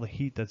and all the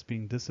heat that's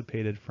being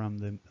dissipated from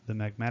the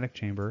magmatic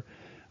chamber.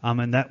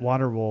 And that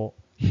water will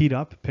heat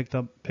up, pick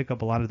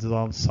up a lot of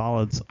dissolved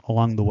solids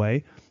along the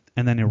way,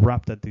 and then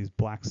erupt at these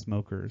black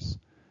smokers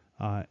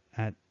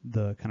at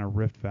the kind of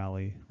rift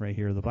valley right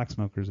here. The black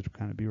smokers would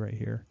kind of be right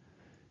here,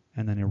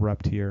 and then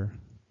erupt here.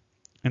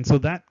 And so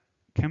that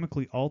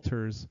chemically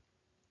alters.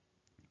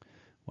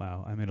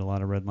 Wow, I made a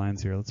lot of red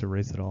lines here. Let's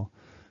erase it all.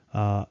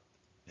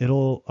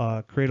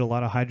 It'll create a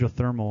lot of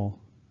hydrothermal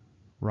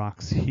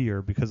rocks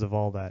here because of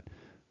all that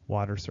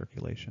water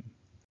circulation.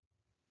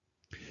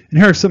 And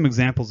here are some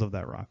examples of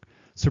that rock.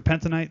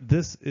 Serpentinite,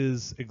 this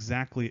is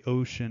exactly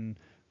ocean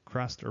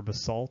crust or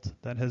basalt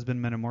that has been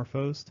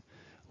metamorphosed.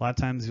 A lot of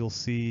times you'll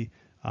see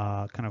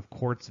kind of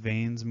quartz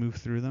veins move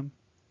through them.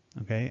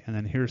 Okay, and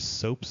then here's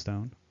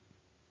soapstone.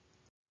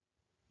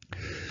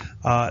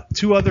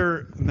 Two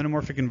other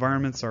metamorphic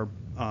environments are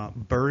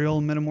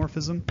burial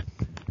metamorphism.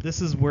 This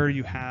is where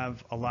you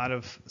have a lot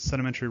of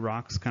sedimentary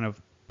rocks kind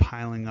of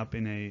piling up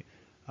in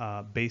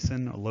a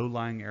basin, a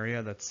low-lying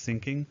area that's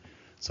sinking.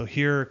 So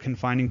here,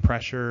 confining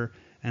pressure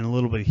and a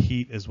little bit of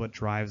heat is what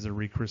drives the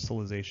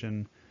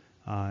recrystallization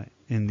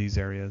in these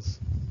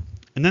areas.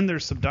 And then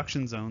there's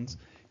subduction zones.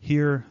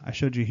 Here, I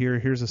showed you here,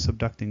 here's a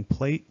subducting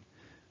plate,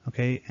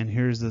 okay, and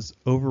here's this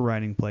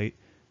overriding plate.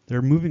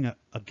 They're moving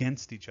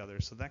against each other,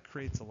 so that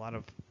creates a lot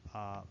of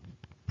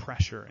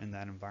pressure in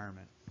that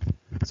environment.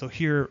 So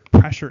here,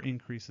 pressure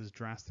increases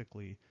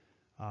drastically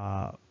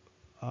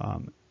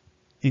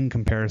in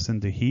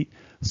comparison to heat.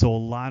 So a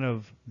lot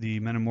of the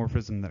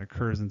metamorphism that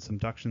occurs in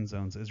subduction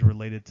zones is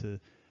related to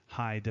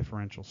high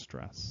differential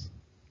stress.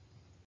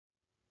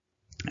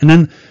 And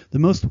then the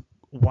most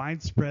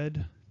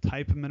widespread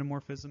type of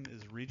metamorphism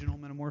is regional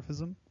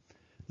metamorphism.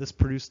 This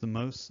produces the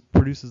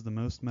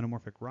most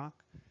metamorphic rock,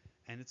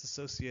 and it's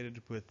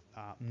associated with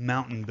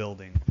mountain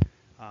building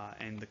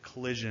and the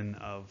collision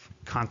of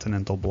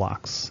continental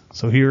blocks.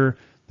 So here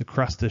the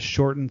crust is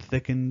shortened,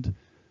 thickened,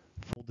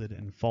 folded,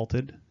 and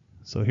faulted.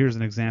 So here's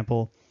an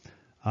example.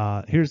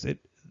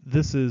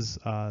 This is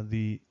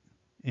the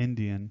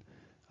Indian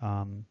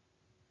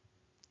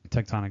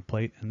tectonic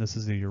plate, and this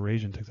is the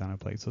Eurasian tectonic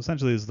plate. So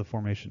essentially this is the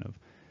formation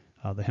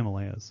of the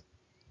Himalayas.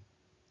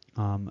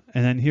 And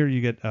then here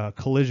you get a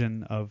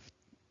collision of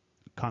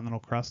continental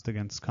crust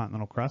against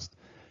continental crust.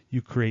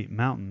 You create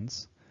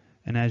mountains,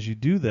 and as you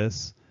do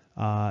this,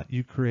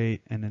 you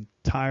create an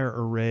entire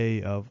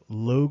array of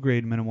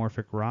low-grade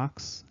metamorphic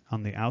rocks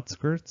on the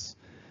outskirts.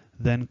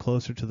 Then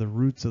closer to the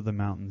roots of the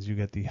mountains, you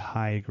get the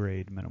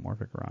high-grade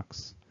metamorphic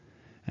rocks.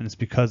 And it's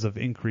because of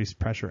increased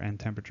pressure and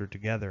temperature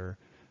together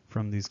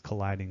from these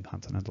colliding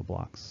continental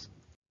blocks.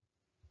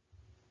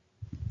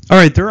 All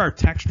right, there are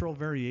textural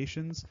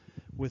variations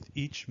with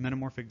each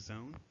metamorphic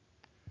zone.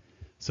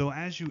 So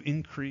as you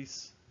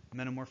increase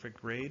metamorphic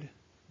grade,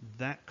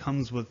 that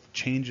comes with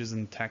changes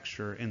in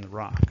texture in the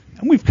rock.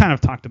 And we've kind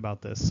of talked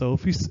about this. So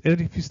if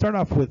you start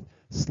off with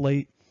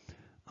slate,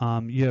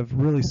 you have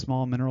really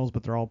small minerals,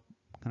 but they're all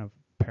kind of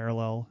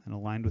parallel and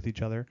aligned with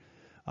each other.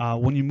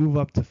 When you move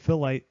up to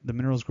phyllite, the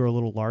minerals grow a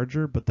little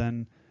larger, but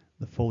then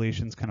the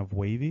foliation's kind of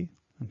wavy.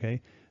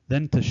 Okay.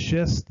 Then to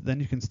schist, then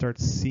you can start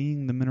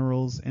seeing the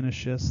minerals in a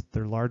schist.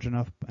 They're large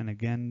enough, and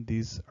again,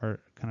 these are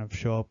kind of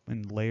show up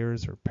in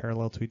layers or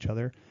parallel to each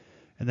other.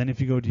 And then if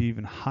you go to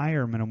even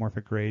higher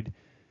metamorphic grade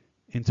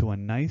into a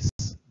gneiss,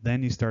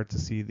 then you start to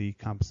see the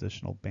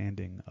compositional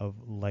banding of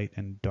light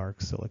and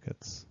dark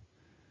silicates.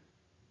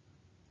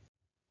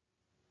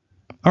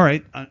 All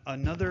right,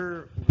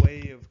 another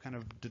way of kind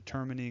of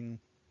determining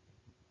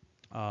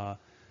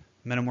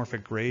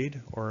metamorphic grade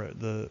or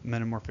the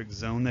metamorphic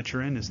zone that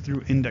you're in is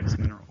through index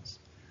minerals.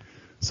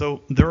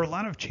 So there are a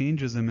lot of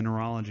changes in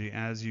mineralogy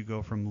as you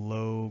go from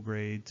low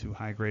grade to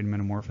high grade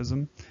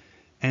metamorphism.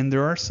 And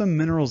there are some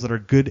minerals that are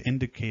good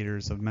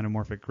indicators of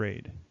metamorphic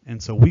grade.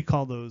 And so we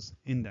call those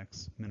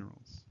index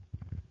minerals.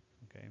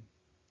 Okay.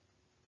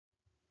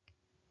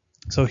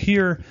 So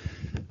here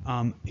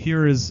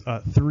is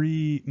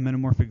 3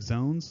 metamorphic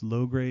zones: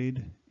 low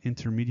grade,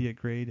 intermediate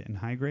grade, and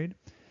high grade.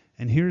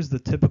 And here's the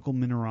typical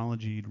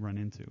mineralogy you'd run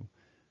into.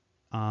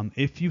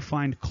 If you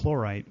find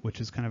chlorite, which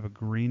is kind of a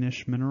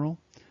greenish mineral,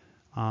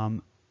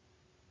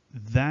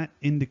 that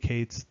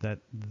indicates that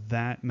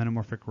that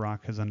metamorphic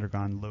rock has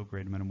undergone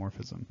low-grade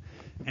metamorphism.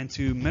 And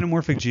to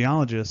metamorphic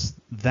geologists,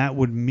 that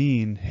would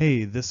mean,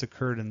 hey, this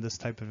occurred in this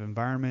type of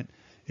environment.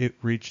 It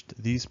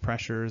reached these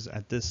pressures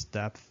at this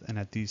depth and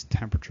at these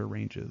temperature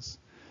ranges.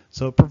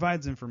 So it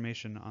provides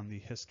information on the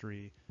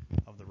history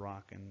of the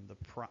rock and the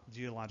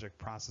geologic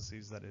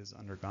processes that is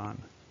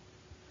undergone.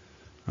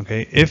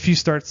 Okay, if you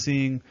start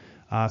seeing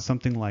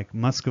something like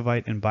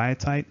muscovite and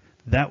biotite,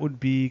 that would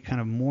be kind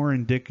of more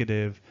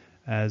indicative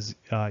as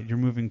you're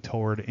moving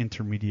toward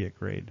intermediate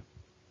grade.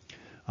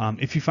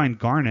 If you find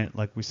garnet,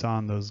 like we saw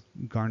in those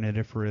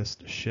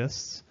garnetiferous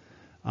schists,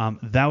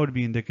 that would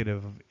be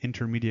indicative of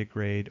intermediate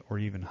grade or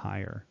even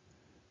higher.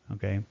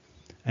 Okay,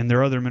 and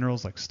there are other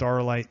minerals like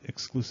starlite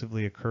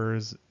exclusively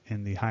occurs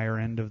in the higher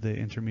end of the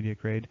intermediate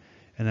grade,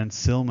 and then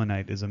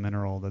silmonite is a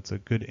mineral that's a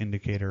good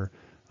indicator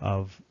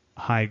of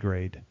high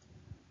grade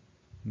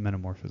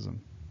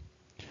metamorphism.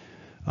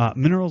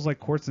 Minerals like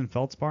quartz and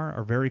feldspar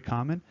are very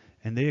common,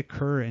 and they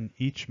occur in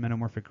each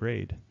metamorphic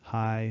grade: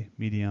 high,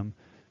 medium,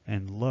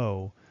 and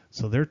low.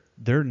 So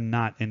they're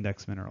not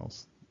index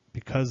minerals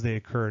because they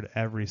occur at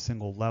every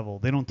single level.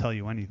 They don't tell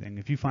you anything.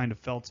 If you find a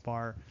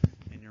feldspar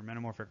in your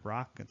metamorphic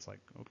rock, it's like,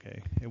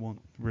 okay, it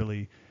won't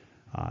really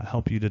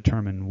help you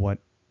determine what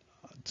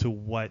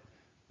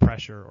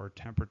pressure or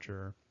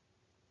temperature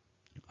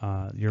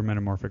your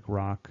metamorphic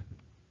rock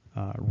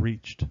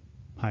reached: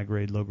 high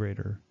grade, low grade,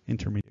 or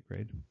intermediate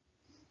grade.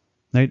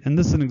 Right? And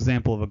this is an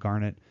example of a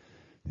garnet.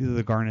 These are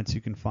the garnets you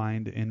can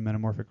find in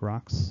metamorphic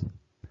rocks.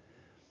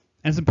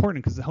 And it's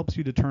important because it helps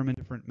you determine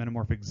different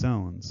metamorphic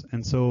zones.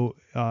 And so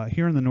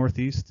here in the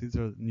Northeast, these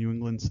are New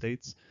England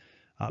states,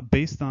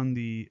 based on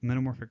the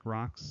metamorphic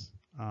rocks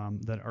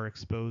that are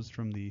exposed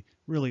from the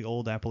really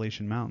old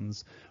Appalachian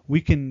Mountains, we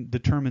can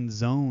determine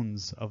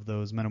zones of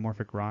those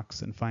metamorphic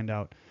rocks and find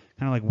out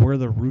kind of like where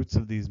the roots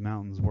of these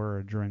mountains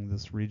were during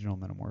this regional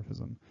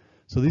metamorphism.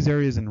 So these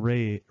areas in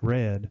red,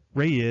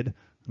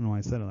 I don't know why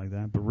I said it like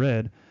that, but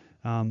red,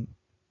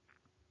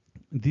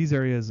 these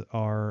areas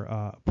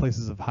are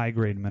places of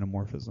high-grade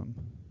metamorphism,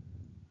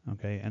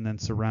 okay? And then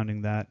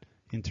surrounding that,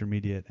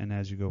 intermediate, and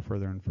as you go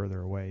further and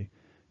further away,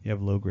 you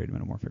have low-grade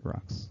metamorphic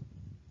rocks.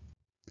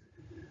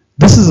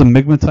 This is a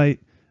migmatite.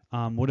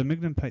 What a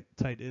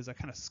migmatite is, I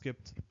kind of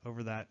skipped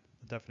over that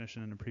at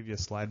definition in a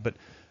previous slide, but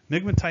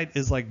migmatite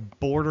is like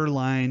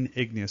borderline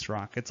igneous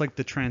rock. It's like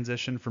the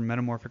transition from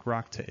metamorphic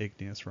rock to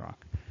igneous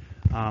rock.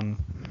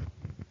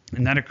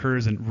 And that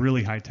occurs in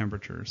really high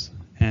temperatures.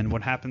 And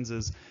what happens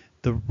is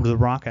the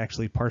rock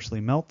actually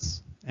partially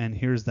melts, and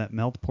here's that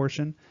melt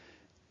portion.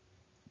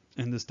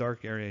 And this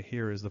dark area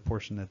here is the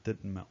portion that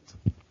didn't melt.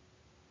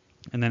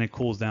 And then it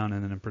cools down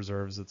and then it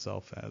preserves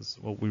itself as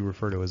what we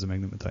refer to as a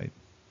migmatite.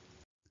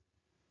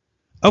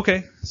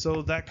 Okay,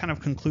 so that kind of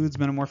concludes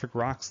metamorphic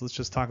rocks. Let's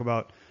just talk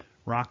about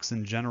rocks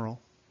in general.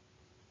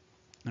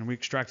 And we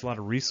extract a lot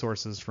of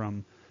resources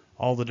from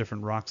all the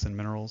different rocks and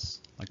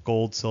minerals, like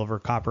gold, silver,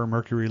 copper,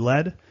 mercury,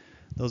 lead.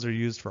 Those are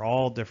used for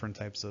all different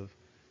types of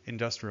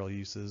industrial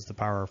uses to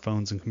power our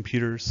phones and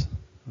computers.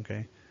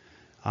 Okay,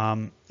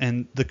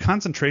 and the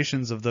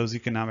concentrations of those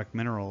economic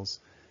minerals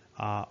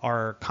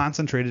are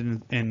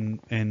concentrated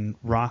in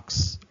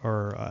rocks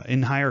or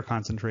in higher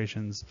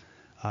concentrations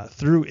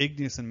through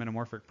igneous and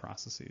metamorphic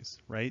processes,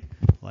 right?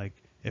 Like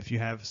if you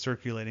have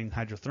circulating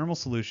hydrothermal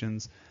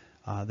solutions,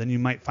 then you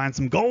might find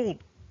some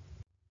gold.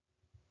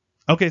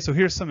 Okay, so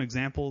here's some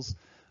examples.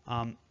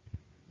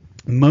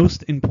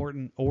 Most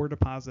important ore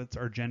deposits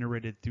are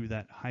generated through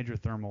that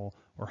hydrothermal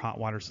or hot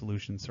water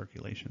solution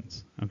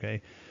circulations.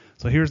 Okay,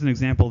 so here's an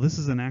example. This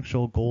is an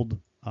actual gold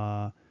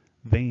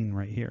vein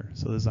right here.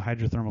 So there's a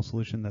hydrothermal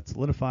solution that's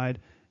solidified,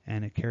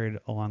 and it carried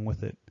along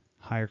with it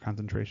higher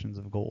concentrations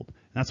of gold.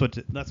 And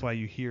that's why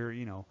you hear,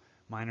 you know,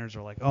 miners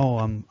are like,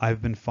 oh,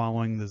 I've been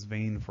following this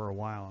vein for a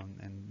while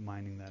and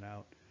mining that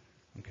out.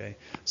 Okay,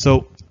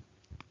 so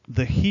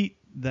the heat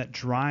that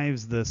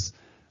drives this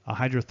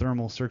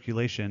hydrothermal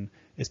circulation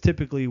is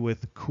typically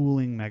with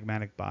cooling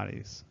magmatic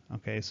bodies.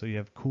 Okay, so you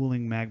have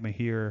cooling magma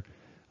here,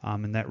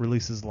 and that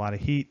releases a lot of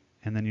heat,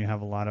 and then you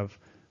have a lot of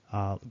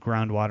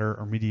groundwater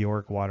or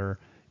meteoric water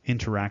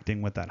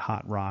interacting with that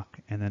hot rock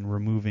and then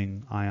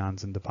removing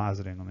ions and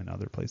depositing them in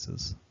other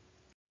places.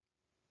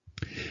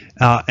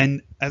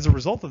 And as a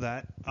result of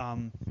that,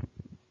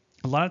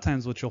 a lot of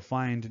times what you'll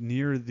find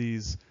near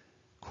these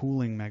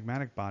cooling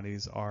magmatic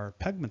bodies are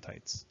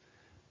pegmatites.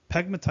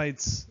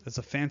 Pegmatites is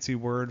a fancy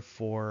word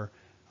for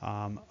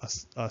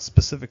a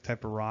specific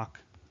type of rock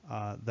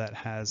that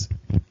has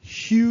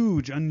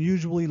huge,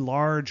 unusually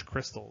large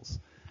crystals.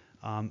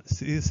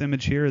 See this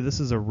image here? This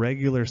is a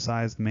regular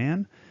sized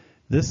man.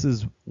 This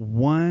is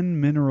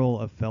one mineral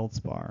of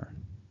feldspar.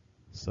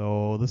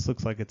 So this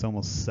looks like it's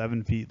almost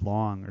 7 feet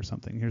long or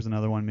something. Here's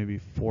another one, maybe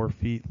 4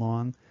 feet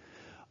long.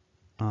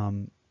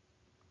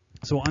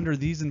 So under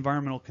these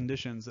environmental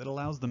conditions, it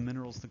allows the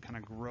minerals to kind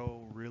of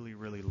grow really,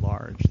 really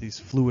large, these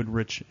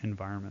fluid-rich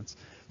environments.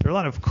 There are a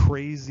lot of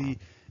crazy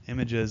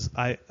images.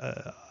 I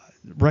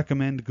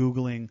recommend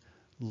Googling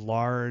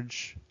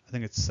large, I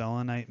think it's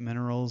selenite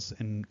minerals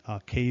in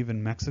a cave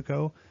in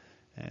Mexico,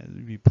 and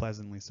you'd be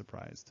pleasantly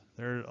surprised.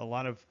 There are a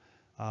lot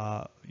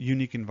of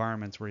unique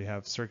environments where you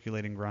have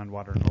circulating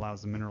groundwater and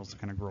allows the minerals to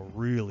kind of grow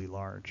really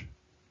large.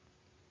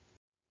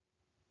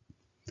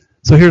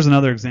 So here's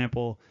another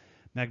example.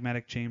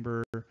 Magmatic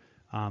chamber,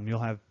 you'll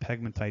have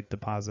pegmatite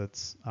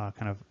deposits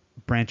kind of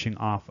branching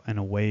off and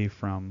away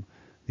from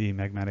the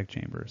magmatic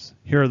chambers.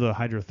 Here are the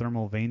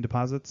hydrothermal vein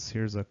deposits.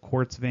 Here's a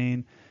quartz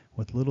vein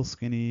with little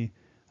skinny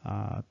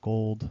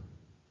gold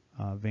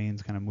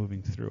veins kind of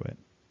moving through it.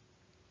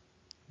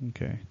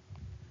 Okay.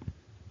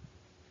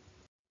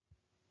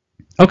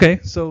 Okay,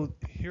 so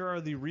here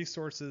are the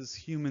resources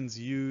humans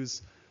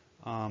use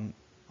on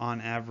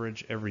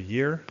average every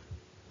year.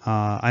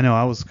 I know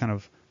I was kind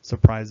of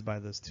surprised by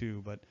this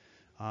too, but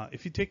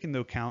if you take into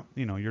account,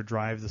 you know, your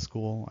drive to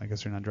school, I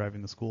guess you're not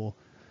driving to school,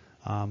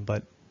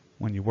 but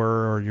when you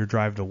were, or your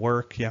drive to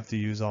work, you have to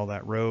use all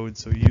that road.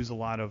 So you use a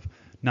lot of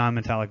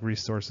non-metallic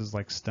resources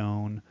like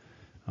stone.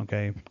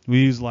 Okay,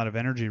 we use a lot of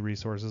energy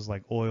resources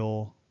like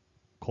oil,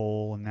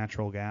 coal, and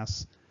natural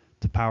gas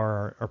to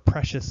power our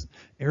precious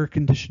air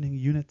conditioning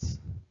units,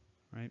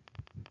 right?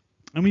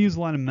 And we use a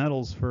lot of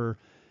metals for,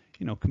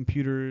 you know,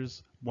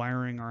 computers,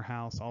 wiring our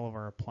house, all of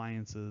our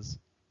appliances.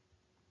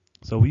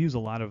 So we use a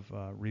lot of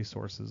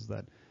resources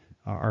that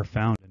are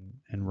found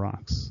in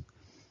rocks.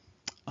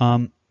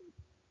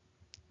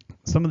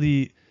 Some of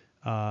the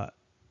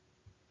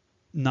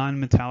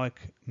non-metallic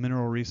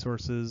mineral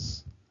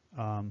resources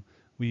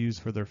we use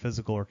for their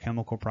physical or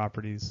chemical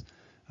properties.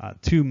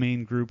 Two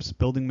main groups: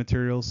 building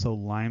materials. So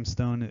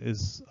limestone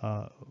is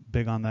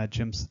big on that.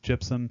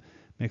 Gypsum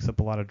makes up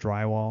a lot of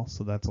drywall,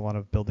 so that's a lot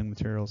of building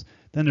materials.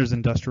 Then there's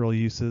industrial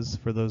uses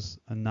for those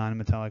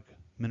non-metallic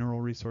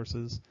mineral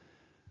resources.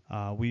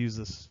 We use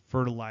this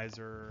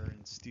fertilizer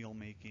and steel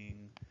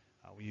making.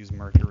 We use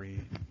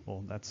mercury.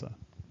 Well, that's a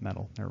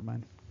metal. Never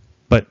mind.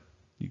 But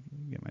you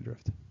get my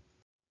drift.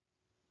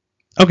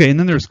 Okay, and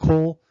then there's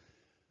coal.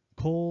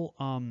 Coal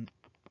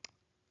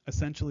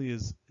essentially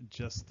is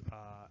just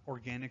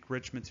organic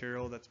rich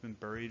material that's been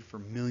buried for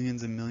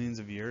millions and millions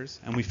of years.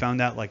 And we found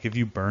out, like, if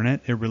you burn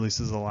it, it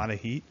releases a lot of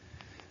heat,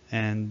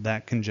 and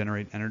that can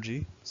generate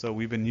energy. So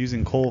we've been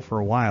using coal for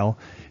a while.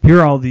 Here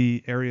are all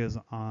the areas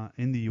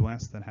in the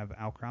US that have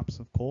outcrops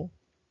of coal.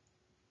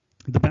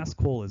 The best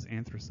coal is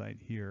anthracite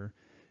here,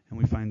 and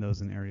we find those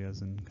in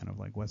areas in kind of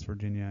like West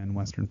Virginia and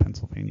Western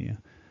Pennsylvania.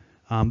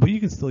 But you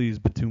can still use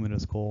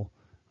bituminous coal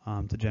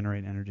to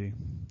generate energy.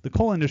 The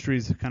coal industry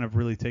is kind of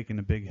really taking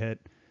a big hit.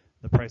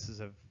 The prices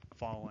have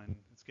fallen.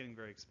 It's getting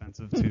very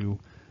expensive to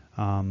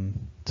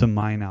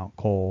mine out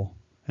coal,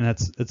 and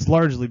it's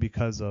largely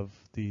because of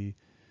the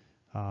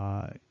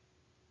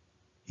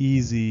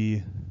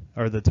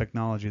the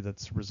technology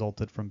that's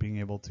resulted from being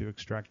able to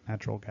extract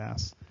natural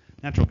gas.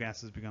 Natural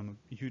gas has become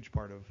a huge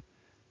part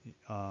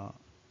of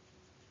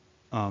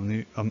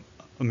the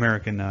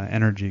American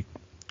energy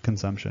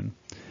consumption.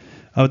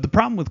 The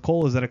problem with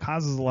coal is that it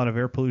causes a lot of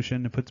air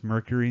pollution. It puts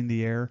mercury in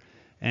the air,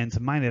 and to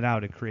mine it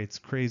out, it creates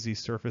crazy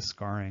surface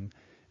scarring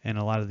and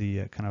a lot of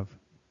the kind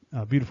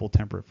of beautiful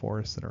temperate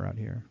forests that are out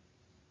here.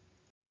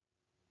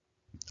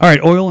 All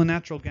right, oil and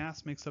natural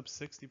gas makes up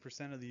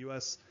 60% of the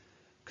U.S.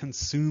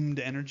 consumed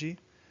energy,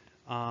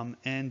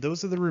 and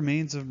those are the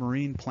remains of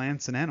marine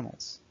plants and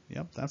animals.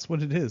 Yep, that's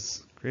what it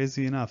is.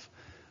 Crazy enough.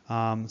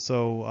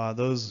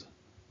 Those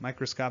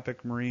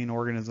microscopic marine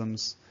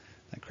organisms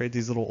that create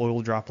these little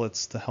oil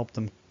droplets to help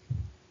them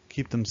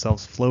keep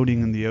themselves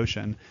floating in the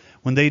ocean.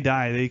 When they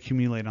die, they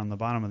accumulate on the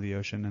bottom of the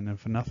ocean, and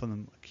if enough of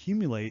them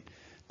accumulate,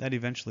 that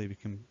eventually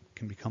can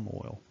become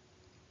oil.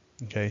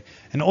 Okay,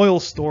 and oil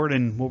is stored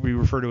in what we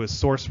refer to as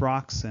source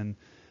rocks, and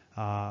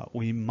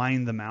we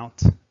mine them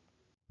out.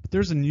 But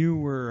there's a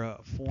newer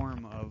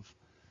form of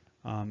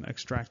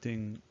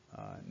extracting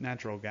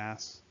natural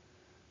gas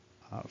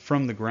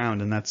from the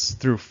ground, and that's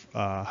through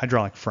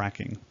hydraulic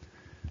fracking.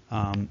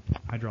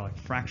 Hydraulic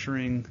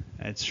fracturing,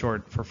 it's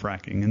short for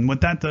fracking. And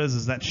what that does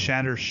is that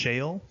shatters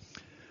shale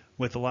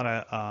with a lot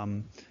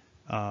of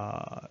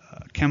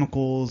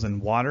chemicals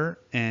and water,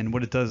 and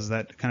what it does is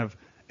that kind of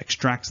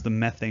extracts the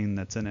methane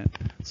that's in it.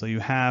 So you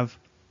have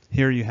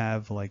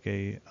like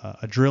a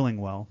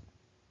drilling well,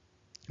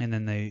 and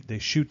then they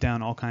shoot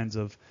down all kinds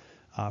of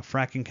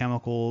fracking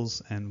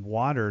chemicals and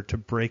water to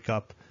break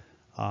up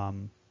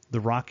the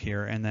rock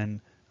here, and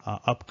then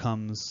up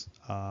comes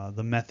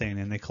the methane,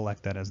 and they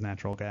collect that as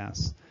natural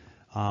gas.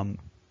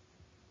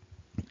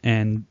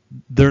 And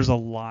there's a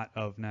lot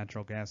of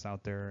natural gas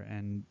out there,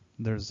 and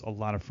there's a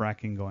lot of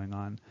fracking going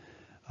on,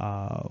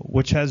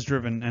 which has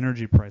driven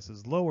energy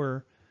prices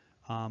lower.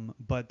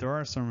 But there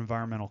are some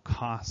environmental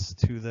costs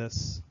to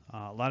this.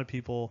 A lot of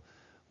people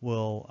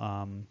will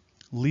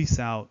lease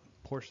out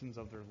portions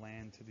of their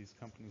land to these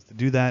companies to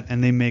do that,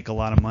 and they make a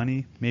lot of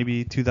money,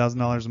 maybe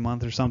 $2,000 a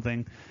month or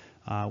something,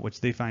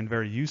 which they find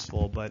very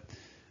useful. But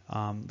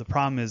the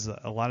problem is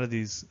a lot of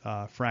these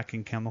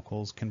fracking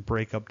chemicals can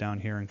break up down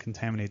here and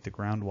contaminate the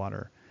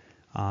groundwater.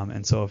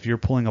 And so if you're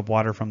pulling up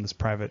water from this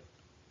private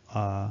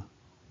well,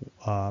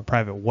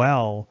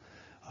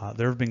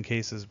 there have been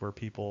cases where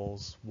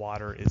people's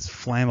water is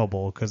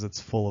flammable because it's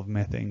full of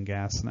methane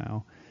gas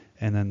now,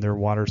 and then their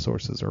water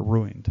sources are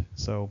ruined.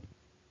 So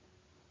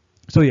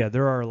yeah,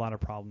 there are a lot of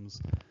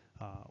problems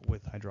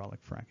with hydraulic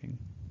fracking.